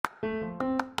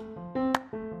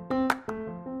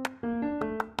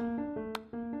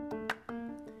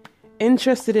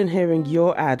Interested in hearing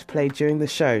your ad played during the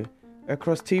show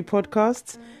across 2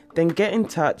 podcasts? Then get in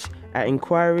touch at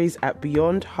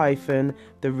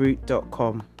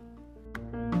inquiries@beyond-theroute.com.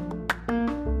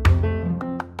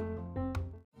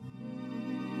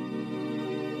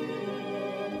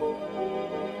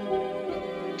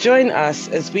 Join us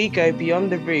as we go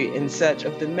beyond the route in search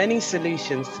of the many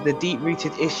solutions to the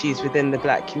deep-rooted issues within the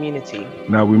Black community.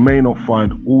 Now, we may not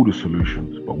find all the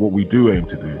solutions, but what we do aim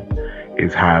to do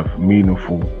is have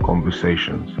meaningful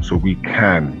conversations so we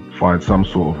can find some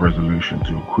sort of resolution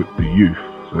to equip the youth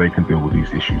so they can deal with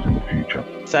these issues in the future.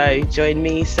 So join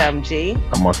me, Sam G,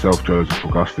 and myself, Joseph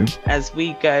Augustine, as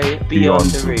we go beyond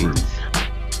the route.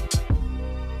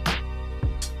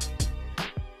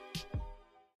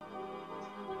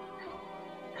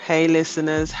 Hey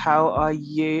listeners, how are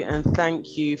you? And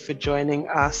thank you for joining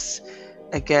us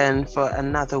again for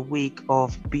another week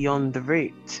of Beyond the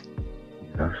Route.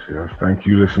 Yes. Thank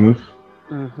you, listeners.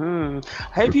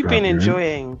 Hope you've been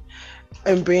enjoying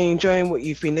what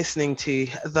you've been listening to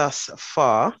thus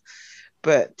far.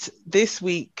 But this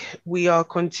week we are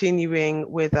continuing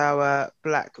with our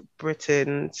Black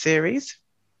Britain series.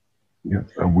 Yes,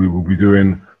 and we will be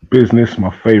doing business, my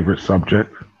favorite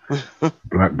subject,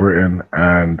 Black Britain,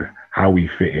 and how we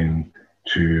fit in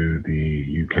to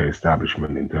the UK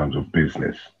establishment in terms of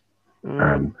business.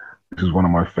 And this is one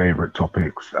of my favorite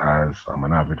topics, as I'm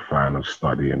an avid fan of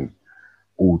studying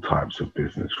all types of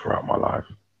business throughout my life.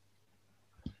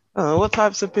 Oh, what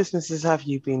types of businesses have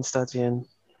you been studying?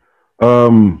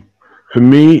 For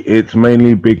me, it's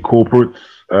mainly big corporates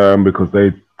because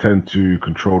they tend to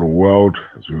control the world,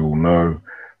 as we all know.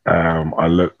 I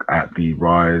look at the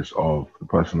rise of the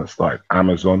person that started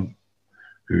Amazon,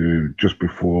 who just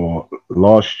before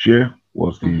last year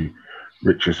was the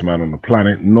richest man on the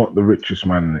planet, not the richest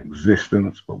man in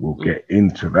existence, but we'll get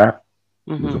into that.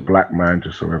 He was a black man,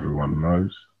 just so everyone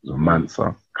knows. He was a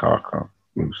Mansa, Kaka,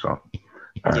 Musa.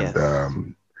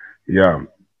 And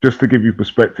just to give you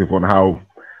perspective on how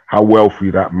wealthy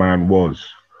that man was,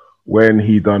 when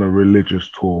he done a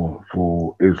religious tour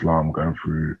for Islam going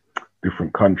through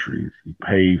different countries, he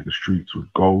paved the streets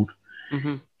with gold.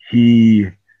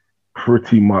 He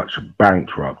pretty much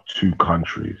bankrupt 2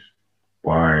 countries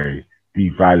by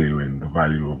devaluing the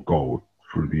value of gold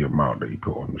through the amount that he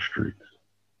put on the streets.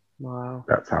 Wow.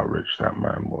 That's how rich that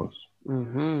man was.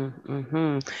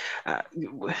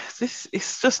 This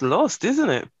is just lost, isn't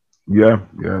it? Yeah,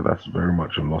 that's very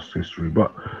much a lost history.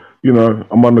 But,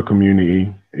 among the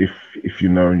community, if you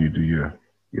know and you do your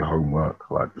homework,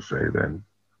 I like to say, then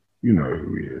you know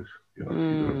who he is. He's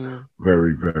a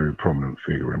very, very prominent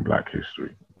figure in Black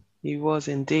history. He was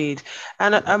indeed,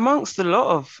 and amongst a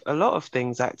lot of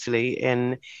things actually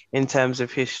in terms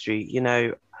of history,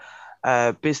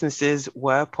 businesses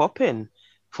were popping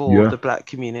for the Black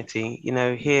community,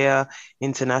 here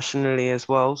internationally as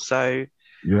well. So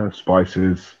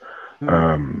spices,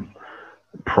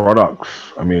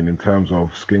 products. I mean, in terms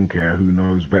of skincare, who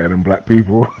knows better than Black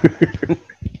people?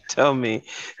 Tell me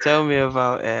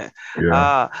about it.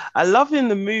 I'm loving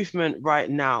the movement right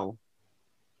now.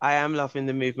 I am loving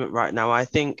the movement right now. I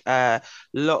think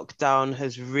lockdown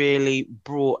has really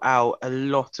brought out a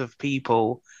lot of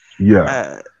people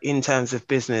in terms of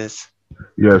business.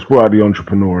 Yeah, it's brought out the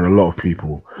entrepreneur in a lot of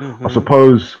people. I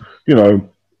suppose, the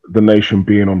nation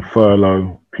being on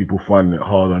furlough, people finding it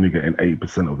hard only getting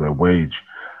 8% of their wage,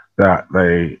 that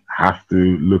they have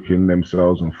to look in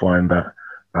themselves and find that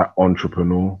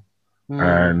entrepreneur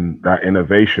and that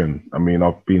innovation. I mean,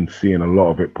 I've been seeing a lot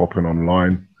of it popping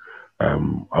online.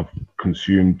 I've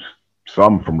consumed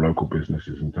some from local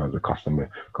businesses in terms of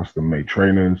custom-made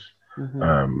trainers,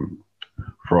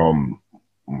 from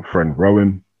my friend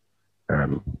Rowan,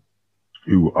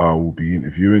 who I will be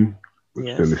interviewing,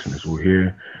 which the listeners will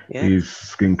hear. His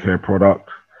skincare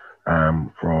product,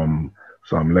 from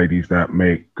some ladies that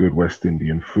make good West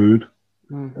Indian food.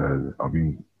 I've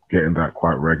been getting that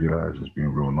quite regular. It's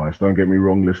been real nice. Don't get me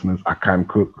wrong, listeners, I can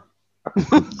cook.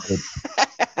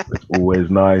 It's always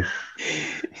nice,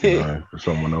 for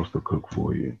someone else to cook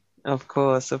for you. Of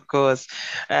course. What's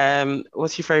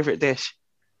your favorite dish?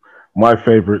 My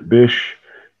favorite dish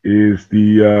is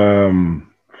the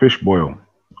fish boil.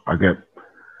 I get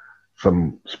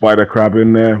some spider crab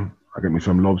in there. I get me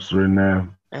some lobster in there.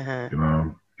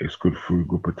 It's good food,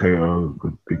 good potato,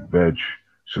 good big veg.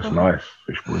 It's just nice.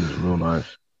 Fish boil is real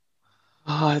nice.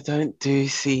 Oh, I don't do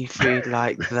seafood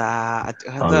like that.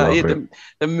 I love it.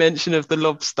 The mention of the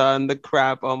lobster and the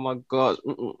crab, oh my God.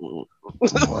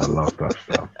 I love that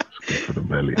stuff. It's good for the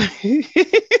belly.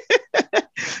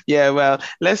 Yeah, well,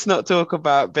 let's not talk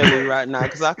about belly right now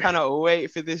because I cannot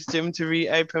wait for this gym to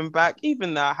reopen back,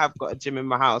 even though I have got a gym in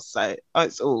my house. So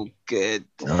it's all good.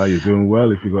 Ah, you're doing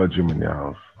well if you got a gym in your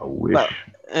house. I wish.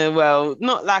 But well,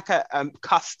 not like a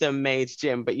custom made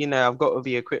gym, but I've got all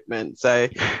the equipment, so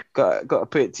got to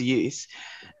put it to use.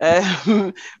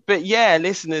 But yeah,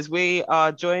 listeners, we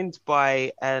are joined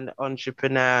by an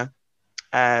entrepreneur.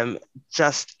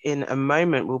 Just in a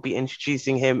moment, we'll be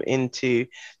introducing him into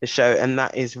the show, and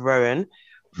that is Rowan Yep.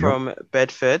 from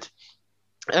Bedford.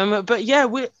 But yeah,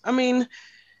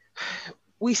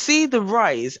 we see the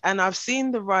rise, and I've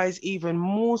seen the rise even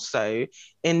more so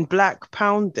in Black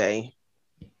Pound Day.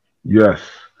 Yes.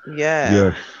 Yeah.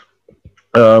 Yes.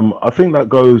 I think that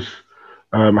goes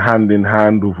hand in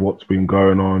hand with what's been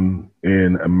going on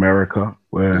in America,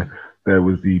 where there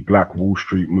was the Black Wall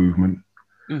Street movement.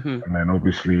 Mm-hmm. And then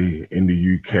obviously in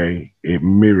the UK, it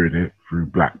mirrored it through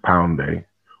Black Pound Day,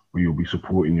 where you'll be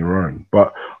supporting your own.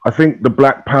 But I think the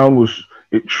Black Pound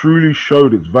it truly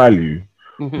showed its value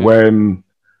Mm-hmm. when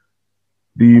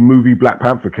the movie Black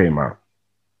Panther came out.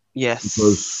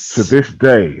 Because to Yes. this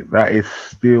day, that is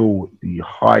still the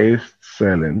highest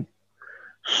selling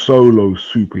solo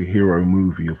superhero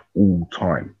movie of all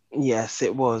time. Yes,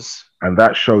 it was. And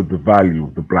that showed the value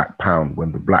of the Black Pound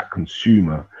when the Black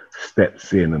consumer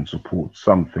steps in and supports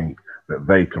something that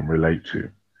they can relate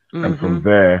to. And Mm-hmm. from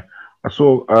there, I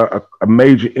saw a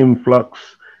major influx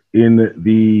in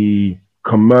the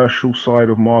commercial side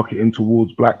of marketing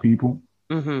towards Black people,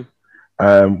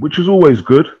 Mm-hmm. which is always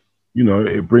good.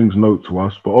 It brings note to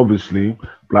us. But obviously,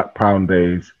 Black Pound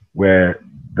Days where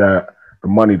the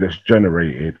money that's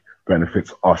generated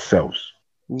benefits ourselves.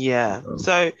 Yeah.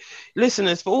 So,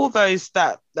 listeners, for all those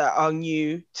that are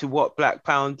new to what Black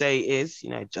Pound Day is,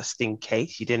 just in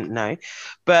case you didn't know,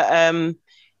 but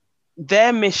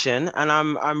their mission, and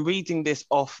I'm reading this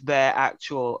off their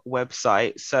actual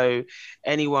website, so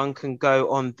anyone can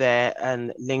go on there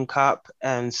and link up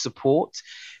and support.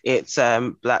 It's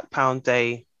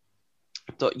blackpoundday.uk,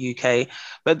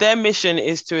 but their mission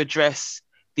is to address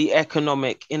the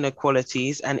economic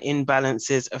inequalities and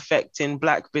imbalances affecting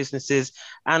Black businesses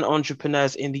and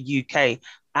entrepreneurs in the UK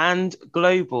and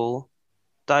global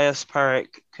diasporic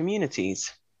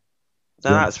communities. So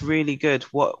Yeah. that's really good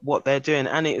what they're doing.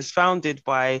 And it is founded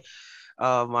by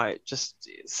my just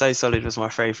So Solid was my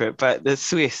favorite, but the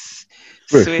Swiss,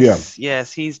 yeah.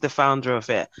 yes, he's the founder of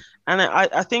it. And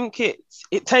I think it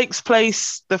takes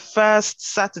place the first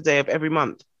Saturday of every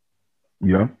month.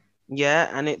 Yeah. Yeah,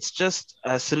 and it's just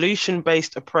a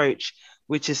solution-based approach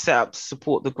which is set up to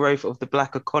support the growth of the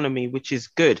Black economy, which is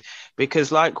good because,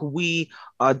 like we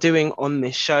are doing on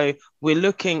this show, we're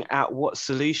looking at what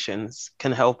solutions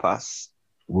can help us,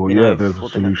 Well, yeah, there's a for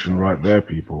the next solution right generation. there,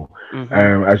 people.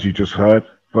 Mm-hmm. As you just heard,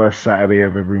 first Saturday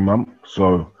of every month.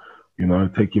 So,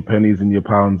 take your pennies and your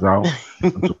pounds out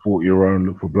and support your own.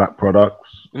 Look for Black products,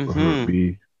 whether it Mm-hmm.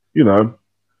 be, you know,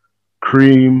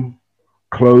 cream,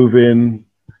 clothing,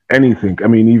 anything. I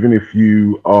mean, even if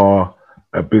you are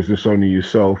a business owner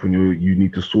yourself and you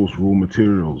need to source raw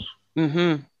materials,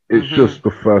 Mm-hmm. it's Mm-hmm. just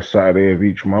the first Saturday of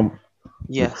each month.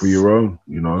 Look for Yes. your own,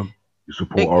 you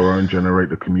support E- our own, generate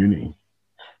the community.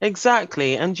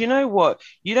 Exactly. And you know what?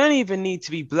 You don't even need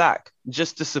to be Black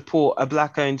just to support a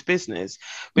Black owned business.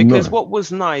 Because No. what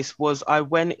was nice was I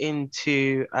went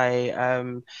into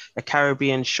a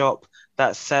Caribbean shop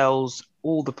that sells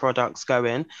all the products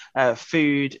going,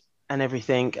 food and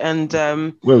everything. And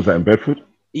Where was that, in Bedford?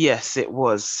 yes, it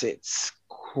was. It's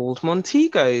called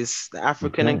Montego's, the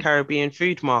African and Okay. Caribbean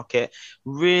food market.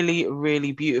 Really,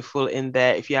 really beautiful in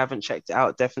there. If you haven't checked it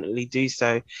out, definitely do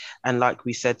so. And like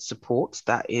we said, support.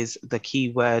 That is the key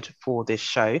word for this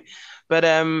show. But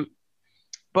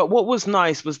what was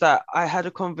nice was that I had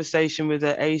a conversation with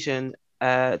an Asian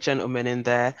gentleman in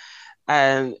there,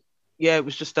 and yeah, it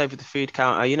was just over the food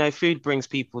counter. Food brings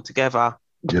people together.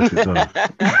 Yes, it does.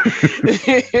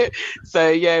 So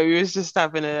yeah, we was just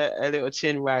having a little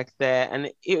chin wag there,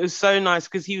 and it was so nice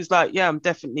because he was like, "Yeah, I'm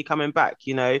definitely coming back."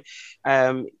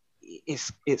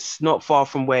 It's not far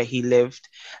from where he lived,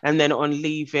 and then on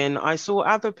leaving, I saw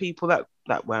other people that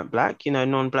weren't Black,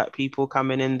 non-Black people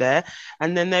coming in there,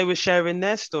 and then they were sharing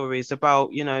their stories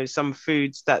about some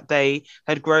foods that they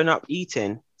had grown up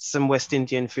eating, some West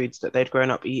Indian foods that they'd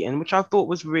grown up eating, which I thought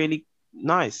was really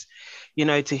nice,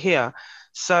 to hear.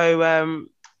 So,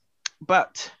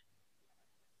 but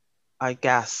I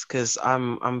guess because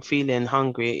I'm feeling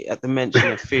hungry at the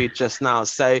mention of food just now.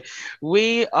 So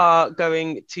we are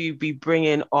going to be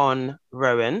bringing on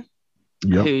Rowan,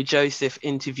 Yep. who Joseph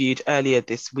interviewed earlier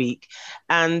this week,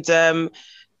 and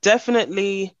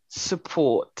definitely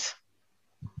support.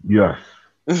 Yes.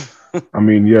 I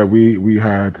mean, yeah, we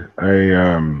had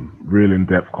a real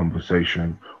in-depth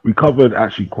conversation. We covered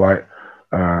actually quite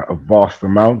a vast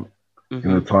amount in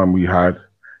the Hmm. time we had,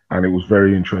 and it was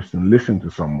very interesting listening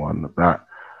to someone that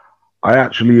I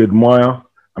actually admire.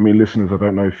 I mean, listeners, I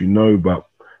don't know if you know, but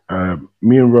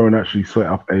me and Rowan actually set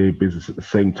up a business at the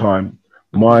same time.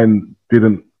 Hmm. Mine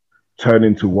didn't turn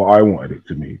into what I wanted it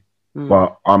to be, Mm.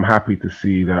 but I'm happy to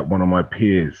see that one of my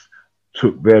peers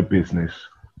took their business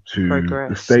to the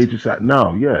Progressed. stage it's at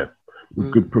now. Yeah, with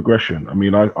Mm. good progression. I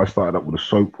mean, I started up with a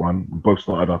soap one. We both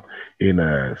started up in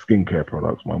skincare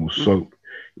products. Mine was Hmm. soap,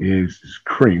 is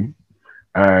cream,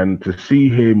 and to see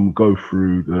him go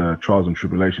through the trials and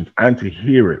tribulations and to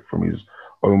hear it from his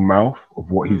own mouth of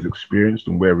what he's Mm. experienced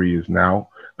and where he is now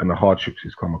and the hardships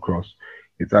he's come across,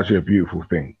 it's actually a beautiful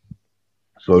thing.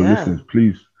 So, Yeah. listeners,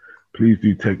 please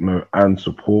do take note and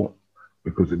support,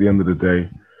 because at the end of the day,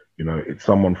 you know, it's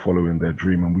someone following their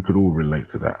dream, and we could all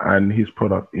relate to that. And his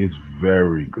product is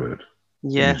very good.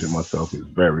 I use it myself. Yes.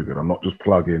 It's very good. I'm not just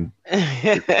plugging.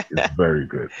 It's very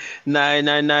good. No,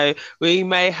 no, no. We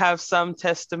may have some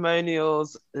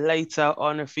testimonials later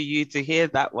on for you to hear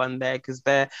that one there, because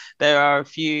there are a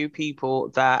few people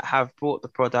that have bought the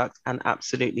product and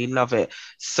absolutely love it.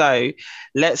 So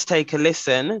let's take a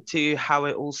listen to how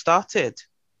it all started.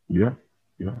 Yeah,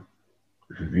 yeah.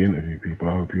 This is the interview, people.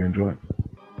 I hope you enjoy it.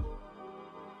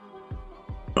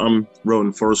 I'm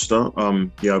Rowan Forrester.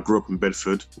 Yeah, I grew up in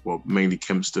Bedford, well, mainly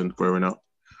Kempston growing up.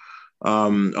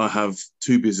 I have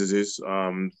two businesses.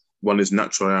 One is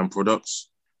Natural I Am Products,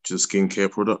 which is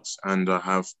skincare products, and I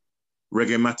have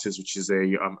Reggae Matters, which is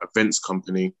a events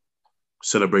company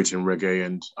celebrating reggae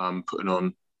and putting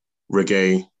on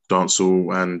reggae,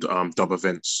 dancehall, and dub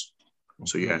events.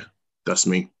 So Okay. yeah, that's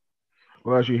me.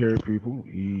 Well, as you hear, people,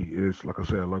 he is, like I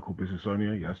said, a local business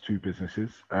owner. He has two businesses.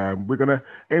 We're going to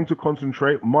aim to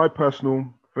concentrate. My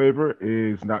personal favorite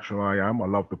is Natural I Am. I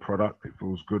love the product. It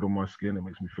feels good on my skin. It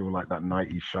makes me feel like that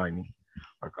 90s shiny.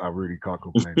 I really can't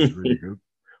complain. It's really good.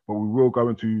 But we will go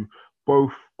into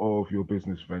both of your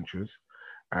business ventures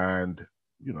and,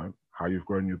 you know, how you've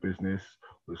grown your business,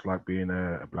 what it's like being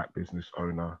a black business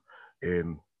owner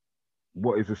in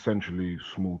what is essentially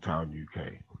small town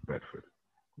UK, Bedford.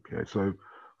 Okay, so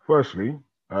firstly,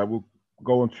 we'll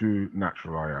go on to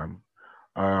Natural I Am.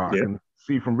 I Yeah, can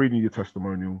see from reading your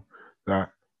testimonial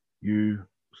that you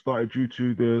started due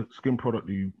to the skin product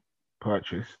that you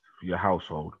purchased for your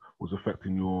household was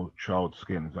affecting your child's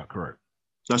skin. Is that correct?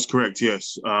 that's correct.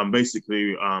 Yes.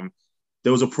 Basically,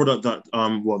 there was a product that,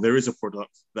 well, there is a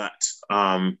product that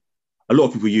a lot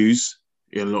of people use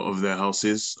in a lot of their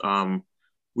houses.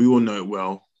 We all know it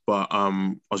well, but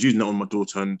I was using it on my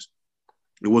daughter and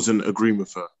it wasn't agreeing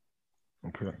with her.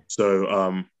 Okay. So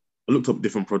I looked up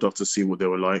different products to see what they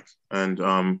were like, and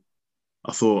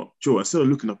I thought, Joe, instead of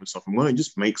looking up at something, why don't you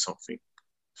just make something?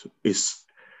 So it's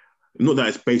not that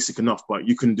it's basic enough, but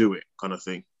you can do it, kind of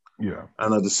thing. Yeah.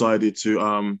 And I decided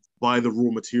to buy the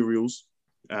raw materials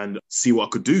and see what I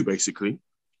could do, basically,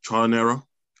 try and error,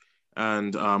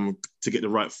 and to get the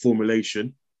right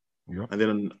formulation. Yeah. And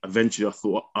then eventually I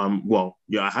thought, well,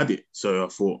 yeah, I had it. So I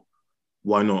thought,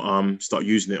 why not start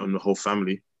using it on the whole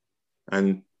family?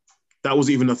 And that was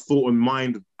even a thought in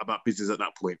mind about business at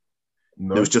that point. It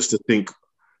was No. just to think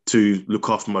to look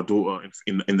after my daughter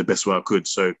in the best way I could.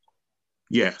 So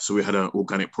yeah, so we had an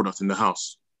organic product in the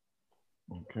house.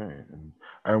 Okay.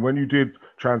 And when you did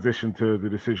transition to the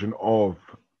decision of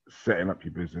setting up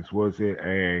your business, was it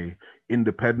a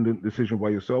independent decision by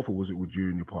yourself, or was it with you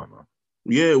and your partner?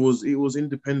 Yeah, it was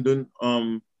independent.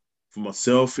 For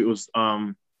myself, it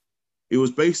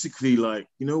was basically like,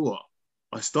 you know what?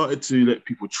 I started to let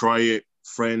people try it,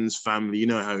 friends, family, you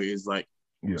know how it is like.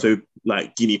 Yeah. So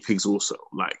like guinea pigs also,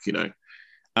 like,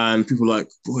 and people were like,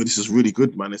 boy, this is really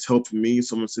good, man. It's helping me.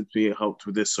 Someone said to me it helped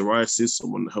with their psoriasis,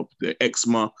 someone helped with their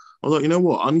eczema. I was like, you know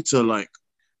what? I need to like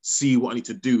see what I need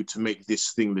to do to make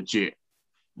this thing legit.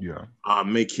 Yeah.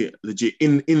 Make it legit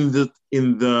in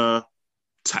the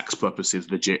tax purposes,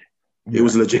 legit. It Yeah.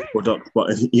 was a legit product, but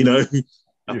a Yeah.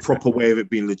 proper way of it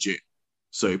being legit.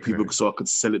 Okay. So I could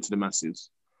sell it to the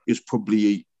masses. It's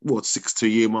probably what 6 to a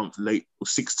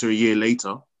year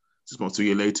later, 6 months to a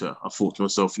year later. I thought to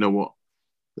myself, you know what?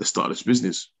 Let's start this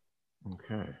business.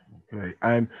 Okay. Okay.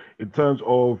 And in terms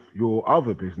of your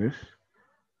other business,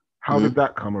 how did Mm-hmm.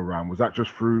 that come around? Was that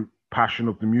just through passion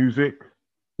of the music?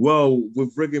 Well,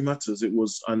 with Reggae Matters, it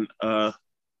was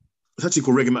it's actually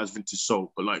called Reggae Matters Vintage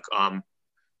Soul, but like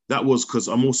that was because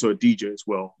I'm also a DJ as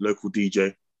well, local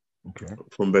DJ Okay.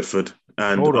 from Bedford,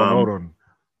 and Hold on.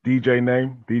 DJ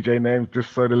name,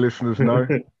 just so the listeners know.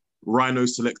 Rhino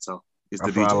Selector. is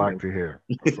the That's what I DJ like to hear.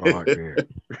 That's what I like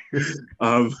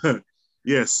to hear.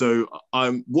 Yeah. So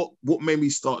what made me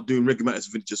start doing Reggae Matters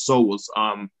Vintage Soul was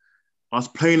I was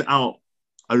playing out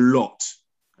a lot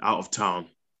out of town,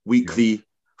 weekly,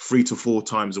 3 to 4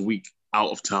 times a week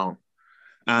out of town,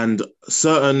 and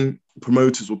certain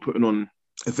promoters were putting on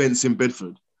events in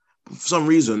Bedford. But for some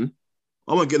reason,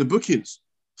 I wasn't getting the bookings.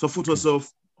 So I thought to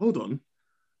myself, hold on.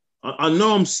 I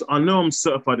know I'm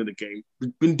certified in the game.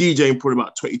 Been DJing for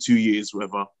about 22 years,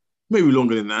 whatever, maybe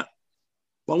longer than that.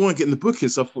 But I want to get in the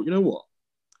bookings. So I thought, you know what?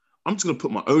 I'm just gonna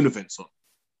put my own events on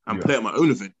and play at my own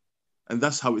event. And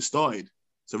that's how it started.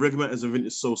 So Reggae Matters and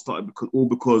Vintage Soul started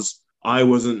because I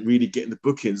wasn't really getting the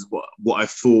bookings, but what I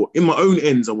thought in my own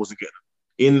ends I wasn't getting.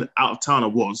 In out of town I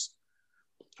was.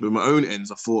 With my own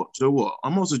ends, I thought, you know what? I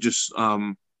might as well just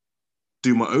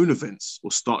do my own events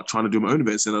or start trying to do my own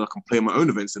events, and then I can play my own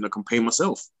events and I can pay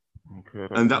myself. Okay,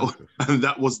 and that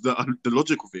was the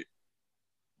logic of it.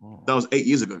 Oh. That was 8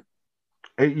 years ago.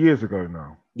 8 years ago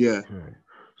now. Yeah. Okay.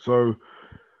 So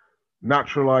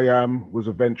Natural I Am was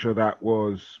a venture that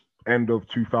was end of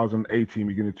 2018,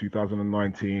 beginning of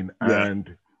 2019,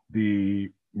 and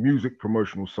the music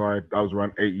promotional side, that was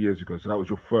around 8 years ago. So that was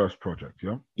your first project,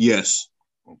 yeah? Yes,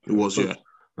 okay. It was, so,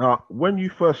 Now, when you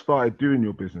first started doing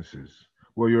your businesses,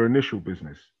 well, your initial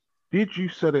business, did you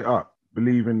set it up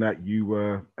believing that you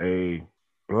were a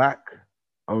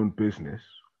Black-owned business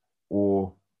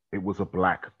or it was a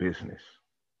Black business?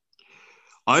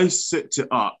 I set it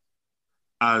up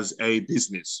as a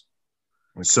business.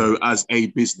 Okay. So as a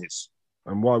business.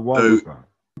 And why was that?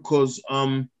 Because,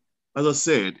 as I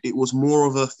said, it was more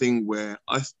of a thing where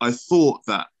I thought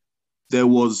that there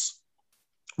was,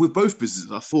 with both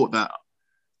businesses, I thought that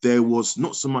there was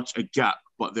not so much a gap,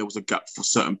 but there was a gap for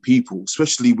certain people,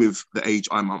 especially with the age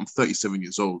I'm 37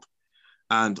 years old.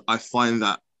 And I find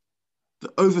that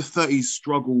the over 30s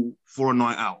struggle for a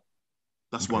night out.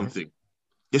 That's one thing.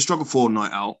 They struggle for a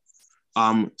night out,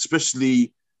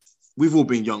 especially, we've all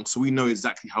been young, so we know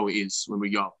exactly how it is when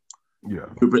we're young. Yeah.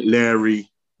 We're a bit leery,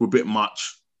 we're a bit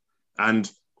much. And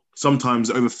sometimes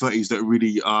over 30s don't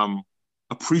really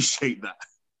appreciate that.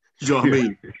 Do you know what I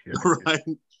mean?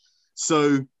 Right?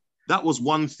 So that was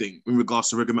one thing in regards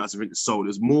to Reggae Matters of Vintage Soul.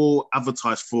 There's more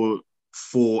advertised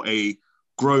for a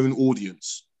grown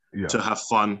audience to have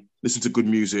fun, listen to good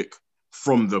music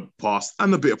from the past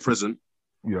and a bit of present.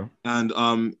 Yeah.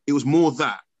 And it was more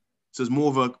that. So it's more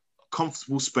of a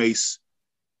comfortable space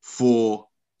for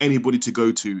anybody to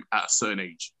go to at a certain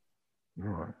age.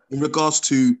 Right. In regards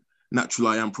to Natural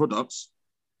I Am products,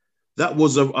 that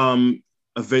was a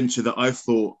venture that I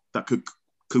thought that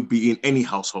could be in any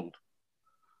household.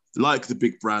 Like the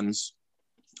big brands,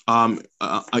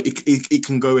 it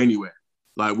can go anywhere.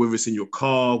 Like whether it's in your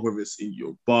car, whether it's in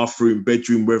your bathroom,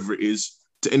 bedroom, wherever it is,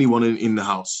 to anyone in the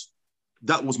house.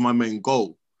 That was my main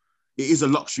goal. It is a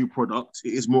luxury product.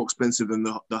 It is more expensive than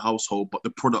the household, but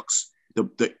the products,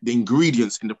 the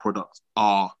ingredients in the product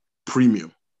are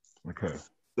premium. Okay.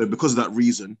 So because of that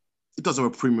reason, it does have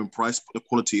a premium price, but the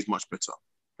quality is much better.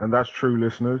 And that's true,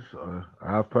 listeners.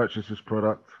 I have purchased this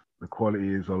product. The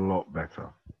quality is a lot better.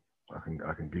 I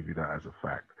can give you that as a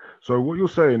fact. So what you're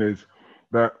saying is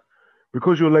that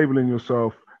because you're labeling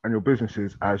yourself and your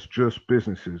businesses as just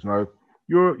businesses, now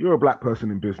you're a Black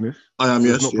person in business. I am, so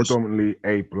yes. It's not predominantly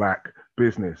a Black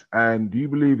business. And do you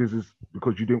believe this is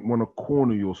because you didn't want to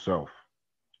corner yourself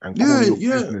and corner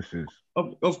your businesses?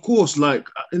 Of course, like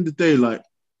in the day, like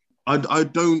I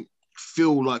don't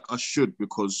feel like I should,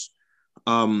 because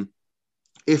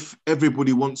if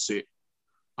everybody wants it,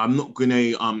 I'm not going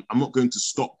to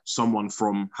stop someone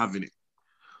from having it.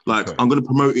 Like I'm going to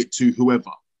promote it to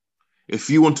whoever. If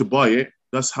you want to buy it,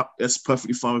 that's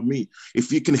perfectly fine with me.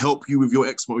 If it can help you with your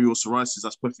eczema or your psoriasis,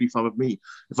 that's perfectly fine with me.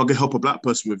 If I can help a Black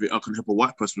person with it, I can help a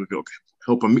white person with it, I can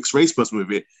help a mixed race person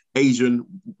with it, Asian,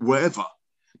 wherever.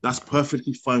 That's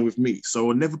perfectly fine with me. So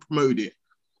I never promoted it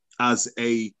as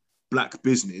a Black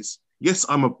business. Yes,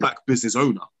 I'm a Black business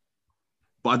owner,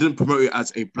 but I didn't promote it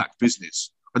as a Black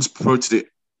business. I just promoted it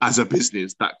as a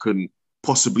business that can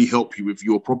possibly help you with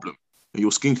your problem and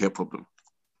your skincare problem.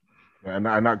 And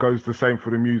that goes the same for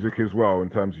the music as well, in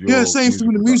terms of your same thing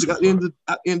with the music. At the end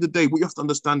of the day, what you have to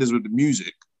understand is with the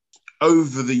music,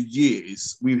 over the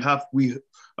years,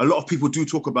 a lot of people do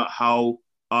talk about how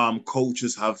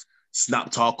cultures have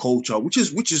snapped our culture, which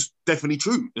is definitely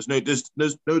true. There's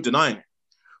no denying it.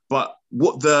 But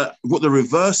what the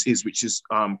reverse is, which is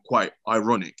quite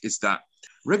ironic, is that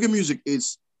reggae music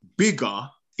is bigger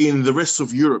in the rest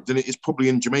of Europe than it is probably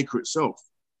in Jamaica itself.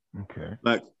 Okay.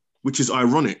 Like, which is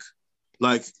ironic.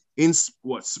 Like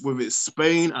whether it's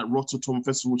Spain at Rotterdam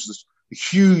Festival, which is a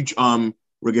huge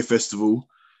reggae festival,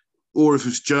 or if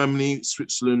it's Germany,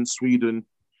 Switzerland, Sweden.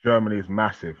 Germany is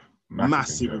massive.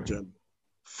 Massive in Germany.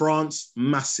 France,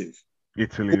 massive.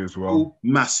 Italy as well.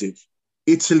 Massive.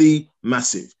 Italy,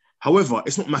 massive. However,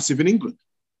 it's not massive in England.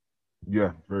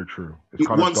 Yeah, very true. It's It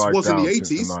once was in the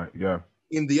 80s. Yeah.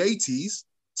 In the 80s,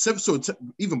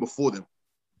 even before them.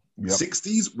 Yep.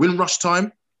 60s, Windrush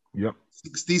time. Yep.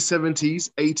 60s, 70s,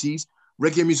 80s.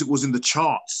 Reggae music was in the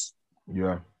charts.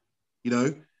 Yeah. You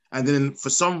know, and then for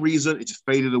some reason, it just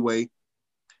faded away.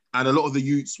 And a lot of the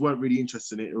youths weren't really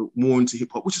interested in it, more into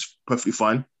hip hop, which is perfectly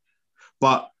fine.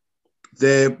 But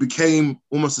there became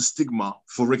almost a stigma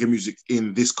for reggae music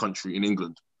in this country, in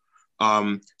England.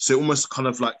 So it almost kind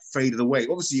of like faded away.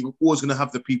 Obviously, you're always going to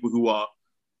have the people who are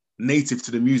native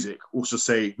to the music, also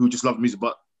say, who just love the music,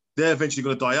 but they're eventually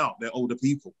going to die out. They're older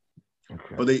people.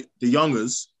 Okay. But the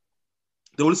youngers,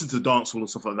 they'll listen to the dancehall and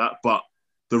stuff like that. But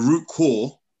the root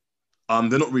core,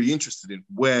 they're not really interested in.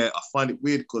 Where I find it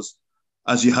weird because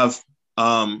as you have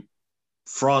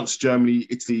France, Germany,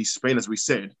 Italy, Spain, as we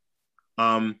said,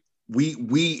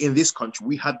 we in this country,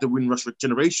 we had the Windrush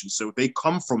generation. So they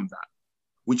come from that,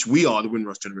 which we are the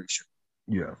Windrush generation.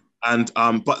 Yeah. And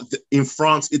but in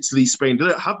France, Italy, Spain, they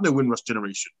don't have no Windrush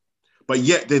generation. But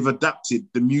yet they've adapted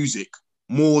the music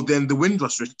more than the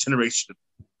Windrush generation.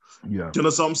 Yeah. Do you know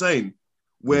what I'm saying?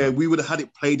 Where we would have had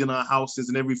it played in our houses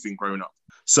and everything growing up.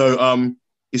 So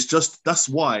it's just, that's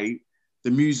why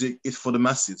the music is for the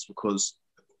masses, because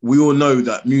we all know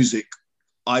that music,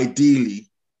 ideally,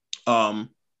 well,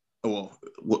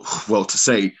 to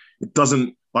say, it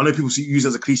doesn't, I know people use it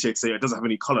as a cliche to say it doesn't have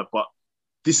any color, but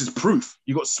this is proof.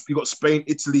 You got Spain,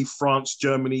 Italy, France,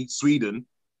 Germany, Sweden,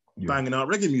 banging out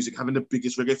reggae music, having the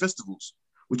biggest reggae festivals,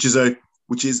 which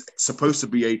is supposed to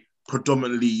be a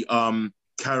predominantly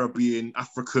Caribbean,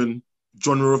 African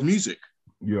genre of music.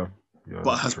 Yeah.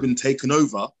 But has been taken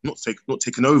over, not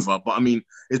taken over, but I mean,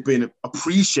 it's been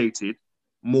appreciated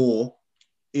more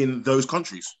in those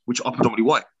countries, which are predominantly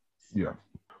white. Yeah.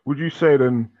 Would you say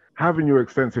then, having your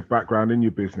extensive background in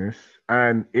your business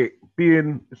and it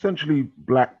being essentially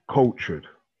black cultured,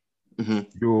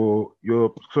 you're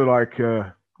so like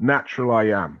natural I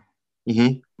am.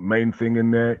 Main thing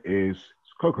in there is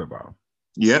cocoa butter.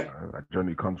 Yeah. That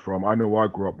generally comes from, I know I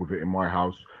grew up with it in my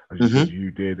house, as you said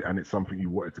you did, and it's something you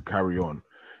wanted to carry on.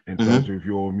 In terms of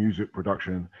your music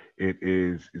production,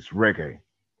 it's reggae.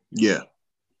 Yeah.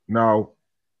 Now,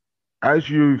 as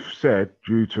you've said,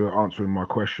 due to answering my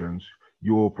questions,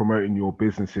 you're promoting your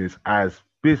businesses as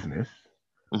business.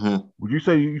 Would you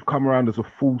say you've come around as a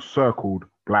full circled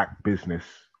black business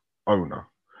owner?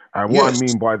 And what I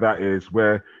mean by that is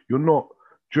where you're not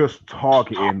just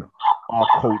targeting our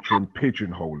culture and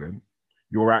pigeonholing,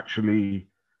 you're actually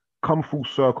come full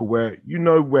circle where you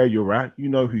know where you're at, you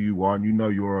know who you are, and you know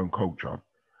your own culture.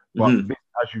 But this,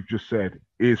 as you've just said,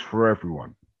 is for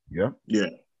everyone. Yeah? Yeah.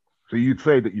 So you'd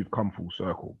say that you've come full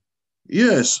circle.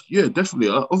 Yes, yeah, definitely.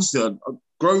 Obviously,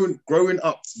 growing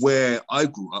up where I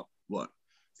grew up, like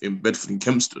in Bedford and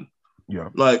Kempston,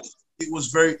 like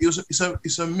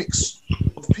it's a mix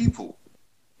of people,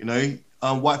 you know,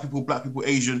 white people, black people,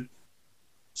 Asian.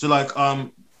 So like,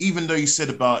 even though you said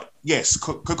about, yes,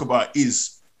 cocoa butter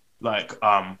is like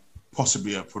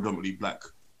possibly a predominantly black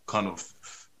kind of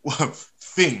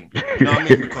thing, you know what I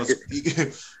mean? Because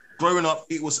growing up,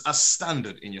 it was as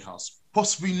standard in your house,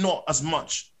 possibly not as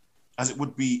much as it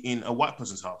would be in a white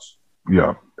person's house.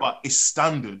 Yeah. But it's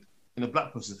standard in a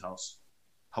black person's house.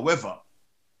 However,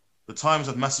 the times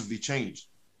have massively changed.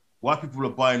 White people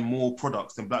are buying more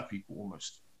products than black people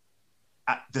almost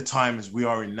at the time as we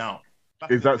are in now.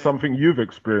 Is that something you've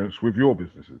experienced with your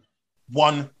businesses?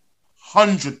 100%.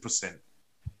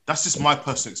 That's just my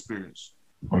personal experience.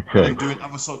 Okay. And doing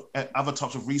other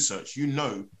types of research, you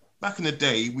know, back in the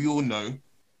day, we all know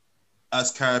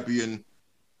as Caribbean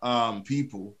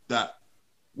people that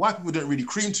white people didn't really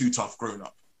cream too tough growing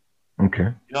up. Okay.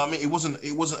 You know what I mean? It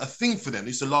wasn't a thing for them. They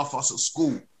used to laugh at us at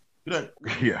school. You don't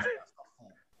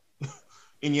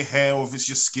in your hair, or if it's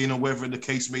your skin, or whatever the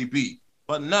case may be.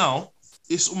 But now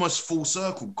it's almost full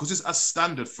circle because it's as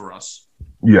standard for us.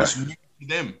 Yeah. It's new to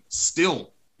them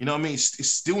still. You know what I mean? It's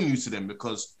still new to them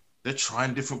because they're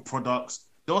trying different products.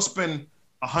 They'll spend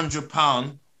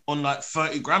 £100 on like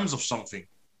 30 grams of something,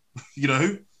 you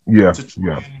know? Yeah. To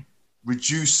try and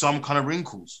reduce some kind of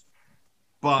wrinkles.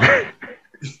 But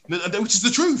which is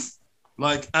the truth.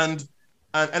 Like, and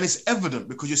it's evident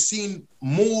because you're seeing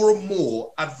more and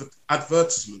more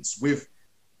advertisements with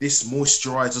this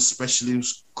moisturizer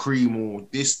specialist cream or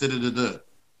this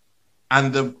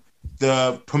and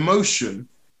the promotion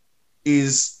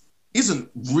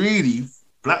isn't really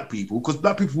black people, because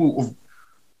black people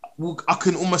I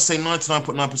can almost say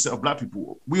 99.9% of black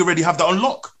people, we already have that on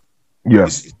lock. Yeah.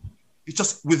 It's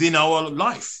just within our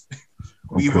life.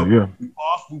 We Okay, we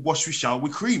bath, we wash, we shower, we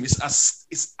cream. It's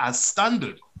as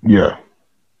standard. Yeah.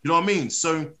 You know what I mean?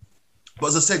 So, but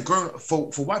as I said,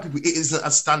 for white people, it isn't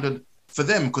as standard for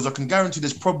them, because I can guarantee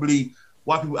there's probably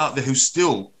white people out there who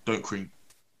still don't cream.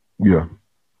 Yeah.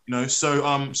 You know, so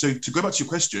to go back to your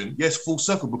question, yes, full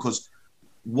circle, because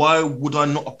why would I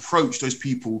not approach those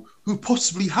people who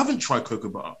possibly haven't tried cocoa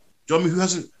butter? Do you know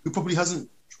what I mean? Who probably hasn't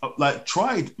like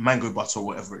tried mango butter or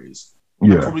whatever it is.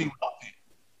 Yeah. And probably love it,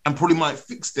 and probably might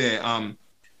fix their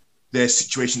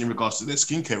situation in regards to their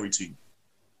skincare routine.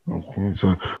 Okay.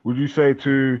 So would you say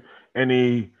to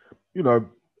any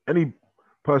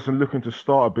person looking to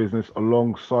start a business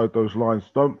alongside those lines,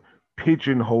 don't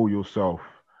pigeonhole yourself,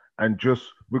 and just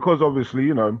because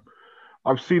obviously,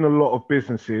 I've seen a lot of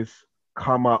businesses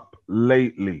come up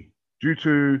lately due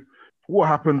to what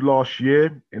happened last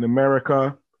year in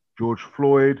America, George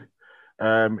Floyd,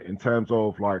 in terms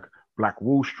of like Black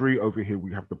Wall Street. Over here,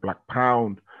 we have the Black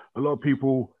Pound. A lot of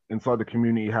people inside the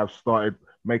community have started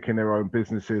making their own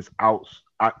businesses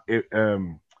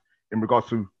in regards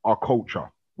to our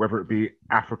culture, whether it be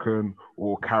African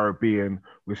or Caribbean.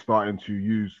 We're starting to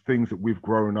use things that we've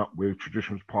grown up with,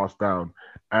 traditions passed down,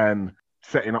 and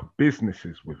setting up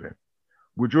businesses with it.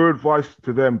 Would your advice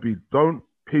to them be, don't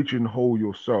pigeonhole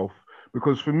yourself?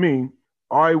 Because for me,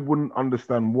 I wouldn't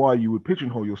understand why you would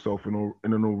pigeonhole yourself in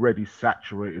an already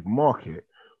saturated market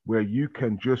where you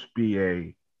can just be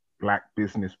a Black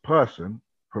business person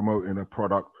promoting a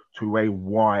product to a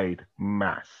wide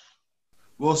mass.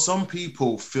 Well, some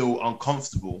people feel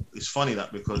uncomfortable. It's funny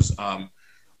that, because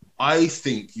I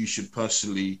think you should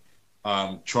personally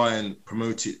try and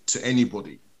promote it to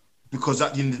anybody, because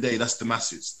at the end of the day, that's the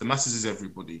masses. The masses is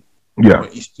everybody. Yeah.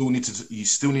 But you still need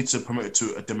to promote it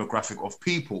to a demographic of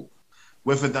people,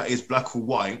 whether that is Black or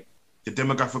white. The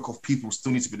demographic of people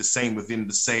still needs to be the same within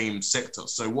the same sector.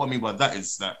 So what I mean by that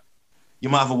is that you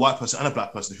might have a white person and a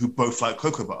Black person who both like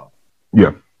cocoa butter.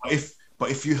 Yeah.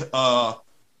 But if you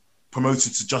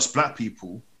promoted to just Black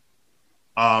people,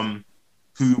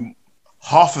 who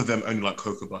half of them only like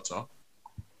cocoa butter,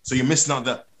 so you're missing out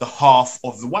the half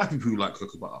of the white people who like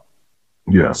cocoa butter.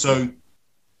 Yeah. So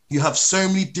you have so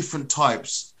many different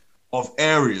types of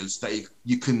areas that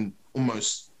you can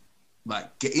almost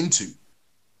like get into.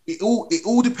 It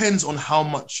all depends on how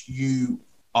much you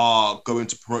are going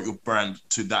to promote your brand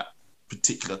to that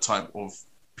particular type of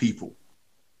people.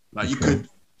 Like you could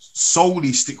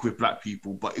solely stick with Black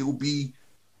people, but it will be,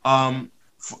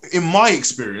 in my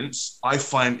experience, I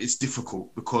find it's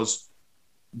difficult, because,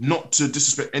 not to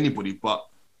disrespect anybody, but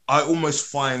I almost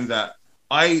find that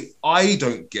I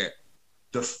don't get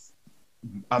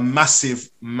a massive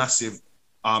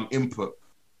input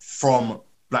from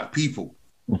Black people.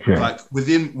 Okay. Like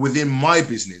within my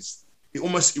business, it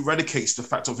almost eradicates the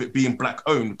fact of it being Black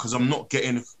owned, because I'm not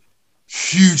getting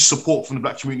huge support from the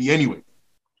Black community anyway.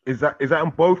 Is that in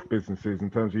both businesses, in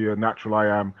terms of your Natural I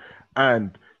Am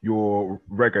and your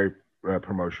reggae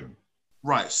promotion?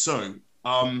 Right. So,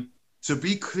 to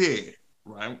be clear,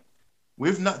 right,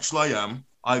 with Natural I Am,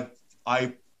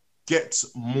 I get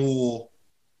more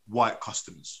white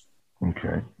customers.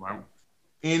 Okay. Right.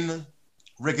 In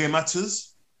Reggae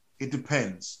Matters, it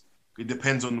depends. It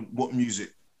depends on what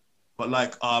music. But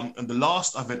like, and the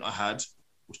last event I had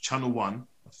was Channel 1.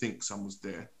 I think Sam was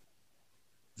there.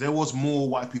 There was more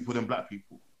white people than Black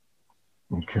people.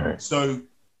 Okay. So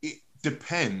it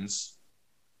depends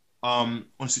on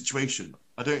situation.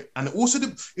 And also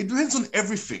it depends on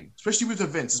everything, especially with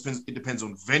events. It depends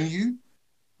on venue.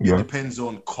 Yeah. It depends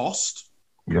on cost.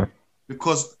 Yeah.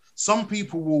 Because some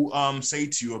people will say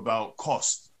to you about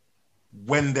cost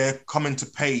when they're coming to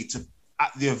pay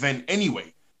at the event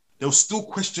anyway. They'll still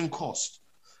question cost.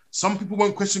 Some people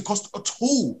won't question cost at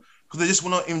all, because they just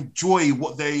want to enjoy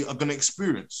what they are going to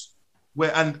experience.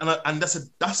 And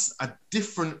that's a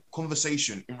different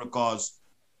conversation in regards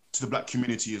to the Black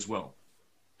community as well.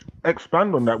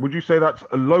 Expand on that. Would you say that's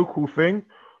a local thing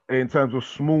in terms of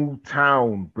small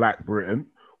town Black Britain,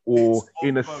 or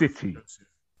in a city?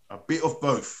 A bit of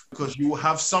both, because you will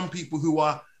have some people who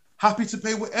are happy to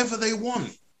pay whatever they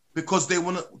want because they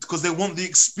want the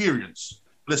experience.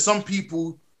 But there's some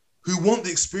people who want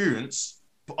the experience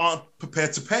but aren't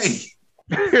prepared to pay.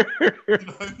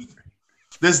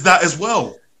 There's that as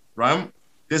well, right?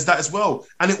 There's that as well.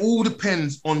 And it all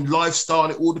depends on lifestyle.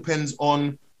 It all depends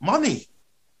on money.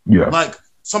 Yeah. Like,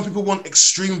 some people want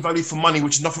extreme value for money,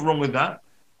 which is nothing wrong with that.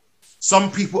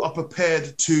 Some people are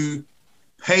prepared to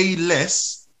pay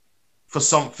less for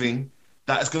something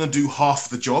that is going to do half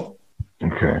the job.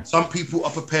 Okay. Some people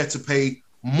are prepared to pay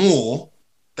more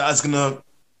that is going to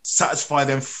satisfy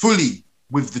them fully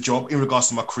with the job in regards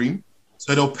to my cream.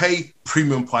 So they'll pay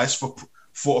premium price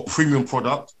for a premium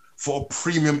product, for a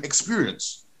premium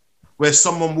experience, where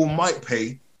someone might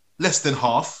pay less than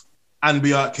half and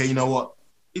be like, okay, you know what,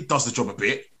 it does the job a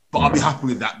bit, but I'll be happy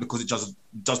with that because it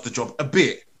does the job a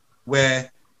bit.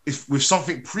 Where if with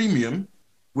something premium,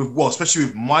 especially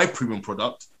with my premium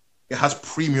product, it has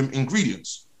premium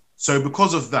ingredients. So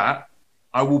because of that,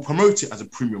 I will promote it as a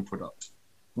premium product.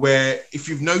 Where if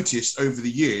you've noticed over the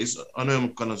years, I know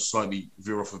I'm going to slightly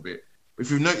veer off a bit, but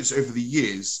if you've noticed over the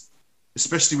years,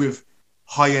 especially with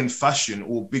high-end fashion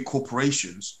or big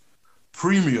corporations,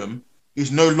 premium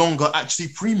is no longer actually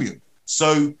premium.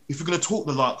 So if you're going to talk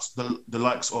the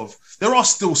likes of, there are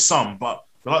still some, but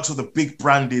the likes of the big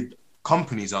branded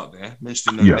companies out there,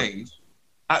 mentioning no names,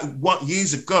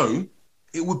 years ago,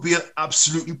 it would be an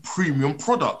absolutely premium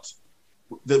product.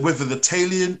 Whether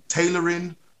the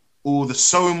tailoring or the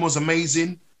sewing was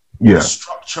amazing, or the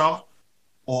structure,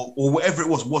 or whatever it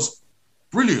was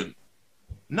brilliant.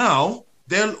 Now,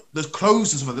 the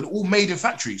clothes and stuff, they're all made in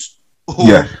factories.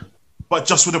 But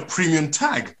just with a premium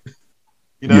tag.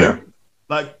 You know?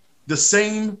 Like the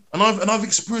same, and I've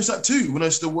experienced that too when I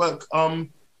used to work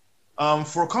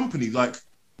for a company. Like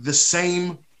the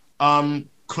same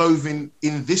clothing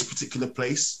in this particular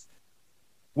place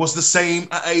was the same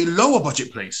at a lower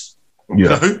budget place. You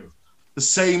know? The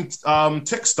same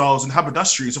textiles and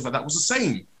haberdashery and stuff like that was the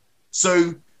same.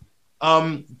 So,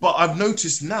 but I've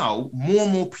noticed now more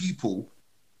and more people,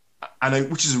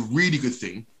 which is a really good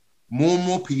thing, more and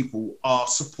more people are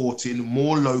supporting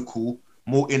more local,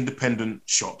 more independent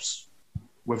shops,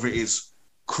 whether it is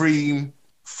cream,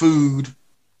 food,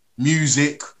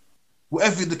 music,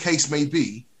 whatever the case may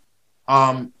be.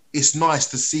 It's nice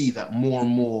to see that more and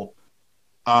more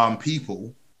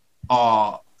people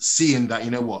are seeing that,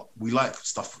 you know what, we like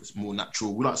stuff that's more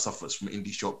natural. We like stuff that's from an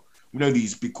indie shop. We know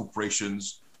these big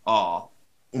corporations are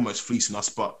almost fleecing us,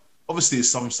 but obviously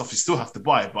there's some stuff you still have to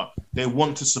buy, but they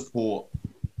want to support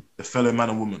the fellow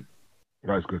man and woman.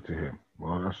 That's good to hear.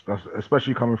 Well, that's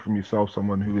especially coming from yourself,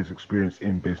 someone who is experienced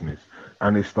in business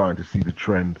and is starting to see the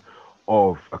trend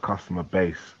of a customer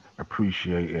base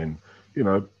appreciating, you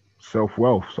know,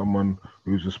 self-wealth, someone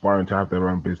who's aspiring to have their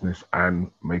own business and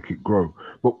make it grow.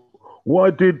 But what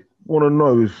I did want to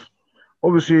know is,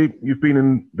 obviously, you've been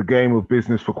in the game of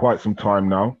business for quite some time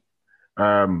now.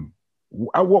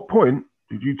 At what point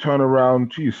did you turn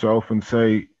around to yourself and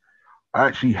say, I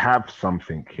actually have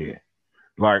something here?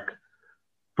 Like,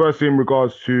 firstly, in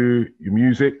regards to your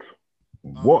music,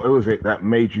 what was it that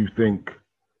made you think,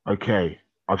 okay,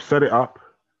 I've set it up,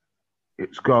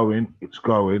 it's going.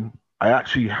 I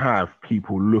actually have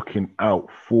people looking out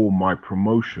for my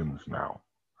promotions now.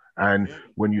 And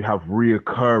when you have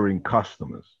reoccurring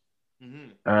customers,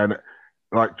 and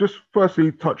like, just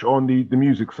firstly touch on the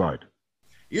music side.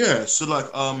 Yeah, so like,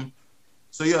 I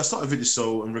started Video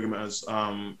Soul and Reggae Matters,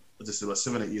 I just said, like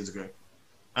 7-8 years ago,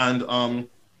 and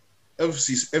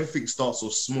obviously everything starts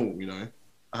off small, you know.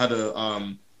 I had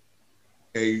a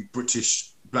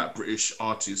black British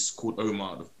artist called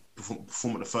Omar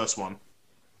perform at the first one,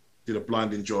 did a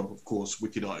blinding job, of course,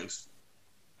 Wicked Eyes,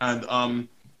 and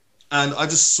I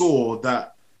just saw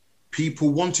that people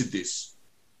wanted this.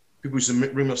 People used to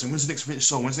ring me up saying, when's the next British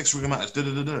song? When's the next Reggae Matters? Da,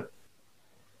 da, da, da. And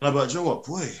I'm like, you know what,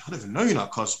 boy, I don't even know you now,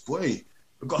 cuz, boy,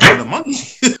 I've got some of the money.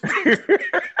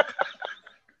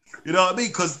 You know what I mean?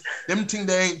 Because them things,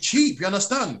 they ain't cheap, you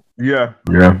understand? Yeah.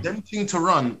 Them things to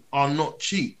run are not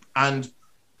cheap. And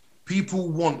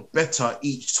people want better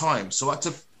each time. So I had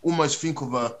to almost think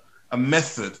of a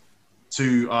method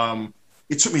to...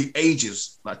 it took me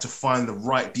ages, like, to find the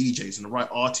right DJs and the right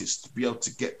artists to be able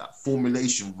to get that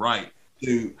formulation right,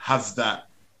 to have that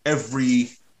every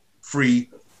 3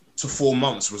 to 4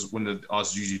 months was when I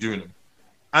was usually doing them.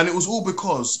 And it was all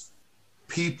because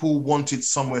people wanted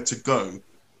somewhere to go,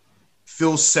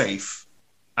 feel safe,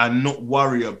 and not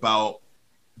worry about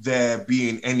there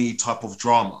being any type of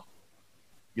drama.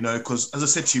 You know, because as I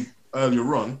said to you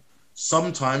earlier on,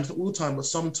 sometimes, not all the time, but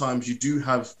sometimes you do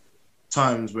have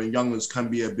times when youngers can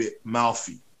be a bit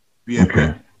mouthy, be a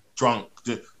bit drunk.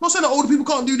 I'm not saying that older people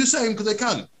can't do the same, because they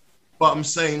can. But I'm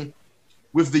saying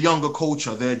with the younger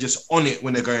culture, they're just on it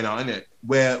when they're going out, innit?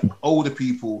 Where older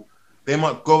people, they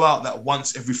might go out that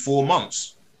once every 4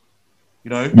 months, you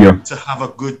know, to have a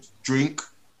good drink,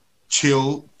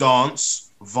 chill,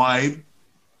 dance, vibe,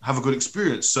 have a good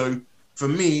experience. So for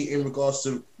me, in regards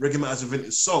to Reggae Matters and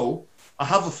Vintage Soul, I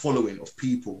have a following of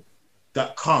people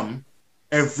that come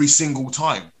every single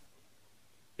time.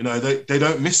 You know, they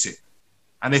don't miss it.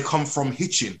 And they come from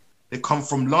Hitchin. They come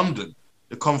from London.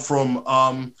 They come from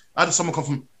I had someone come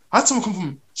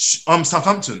from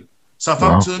Southampton,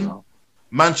 Wow.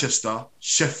 Manchester,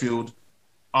 Sheffield.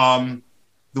 The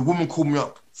woman called me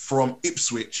up from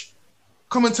Ipswich,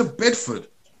 coming to Bedford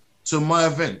to my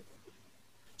event.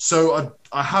 So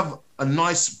I have a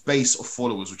nice base of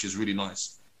followers, which is really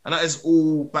nice. And that is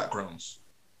all backgrounds.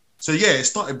 So yeah, it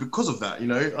started because of that, you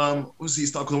know. Obviously it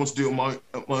started because I wanted to do it on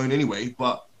my own anyway,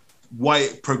 but why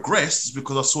it progressed is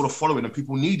because I saw the following and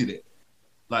people needed it.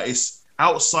 Like, it's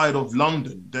outside of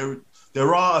London.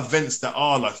 There are events that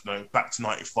are like, you know, back to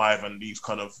 95 and these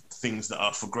kind of things that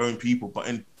are for grown people, but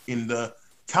in the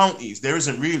counties there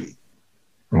isn't really.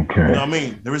 Okay. You know what I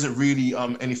mean? There isn't really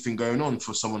anything going on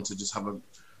for someone to just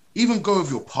even go with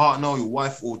your partner or your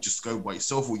wife, or just go by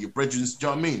yourself or your brethren. Do you know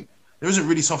what I mean? There isn't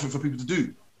really something for people to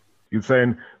do. You're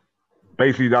saying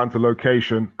basically down to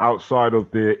location outside of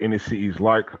the inner cities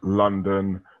like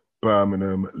London,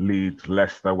 Birmingham, Leeds,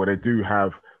 Leicester, where they do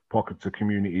have pockets of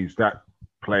communities that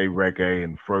play reggae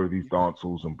and throw these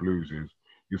dancehalls and blueses.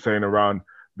 You're saying around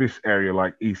this area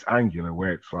like East Anglia,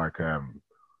 where it's like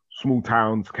small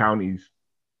towns, counties,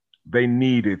 they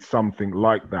needed something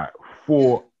like that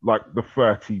for like the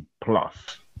 30 plus.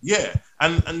 Yeah,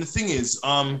 and the thing is,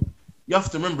 you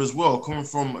have to remember as well, coming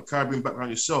from a Caribbean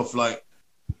background yourself, like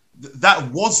that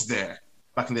was there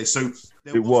back in the day. So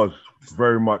it was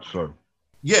very much so.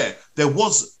 Yeah, there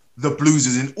was the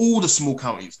blueses in all the small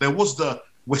counties. There was the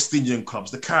West Indian clubs,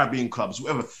 the Caribbean clubs,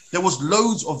 whatever. There was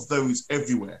loads of those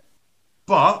everywhere.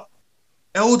 But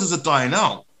elders are dying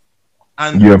out,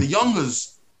 and the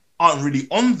youngers aren't really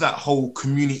on that whole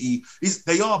community.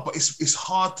 They are, but it's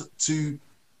hard to.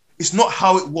 It's not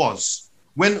how it was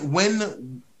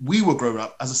when we were growing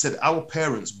up. As I said, our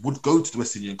parents would go to the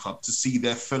West Indian club to see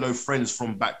their fellow friends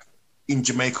from back in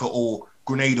Jamaica or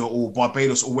Grenada or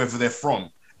Barbados or wherever they're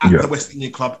from at the West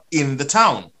Indian club in the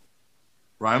town,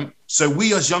 right? So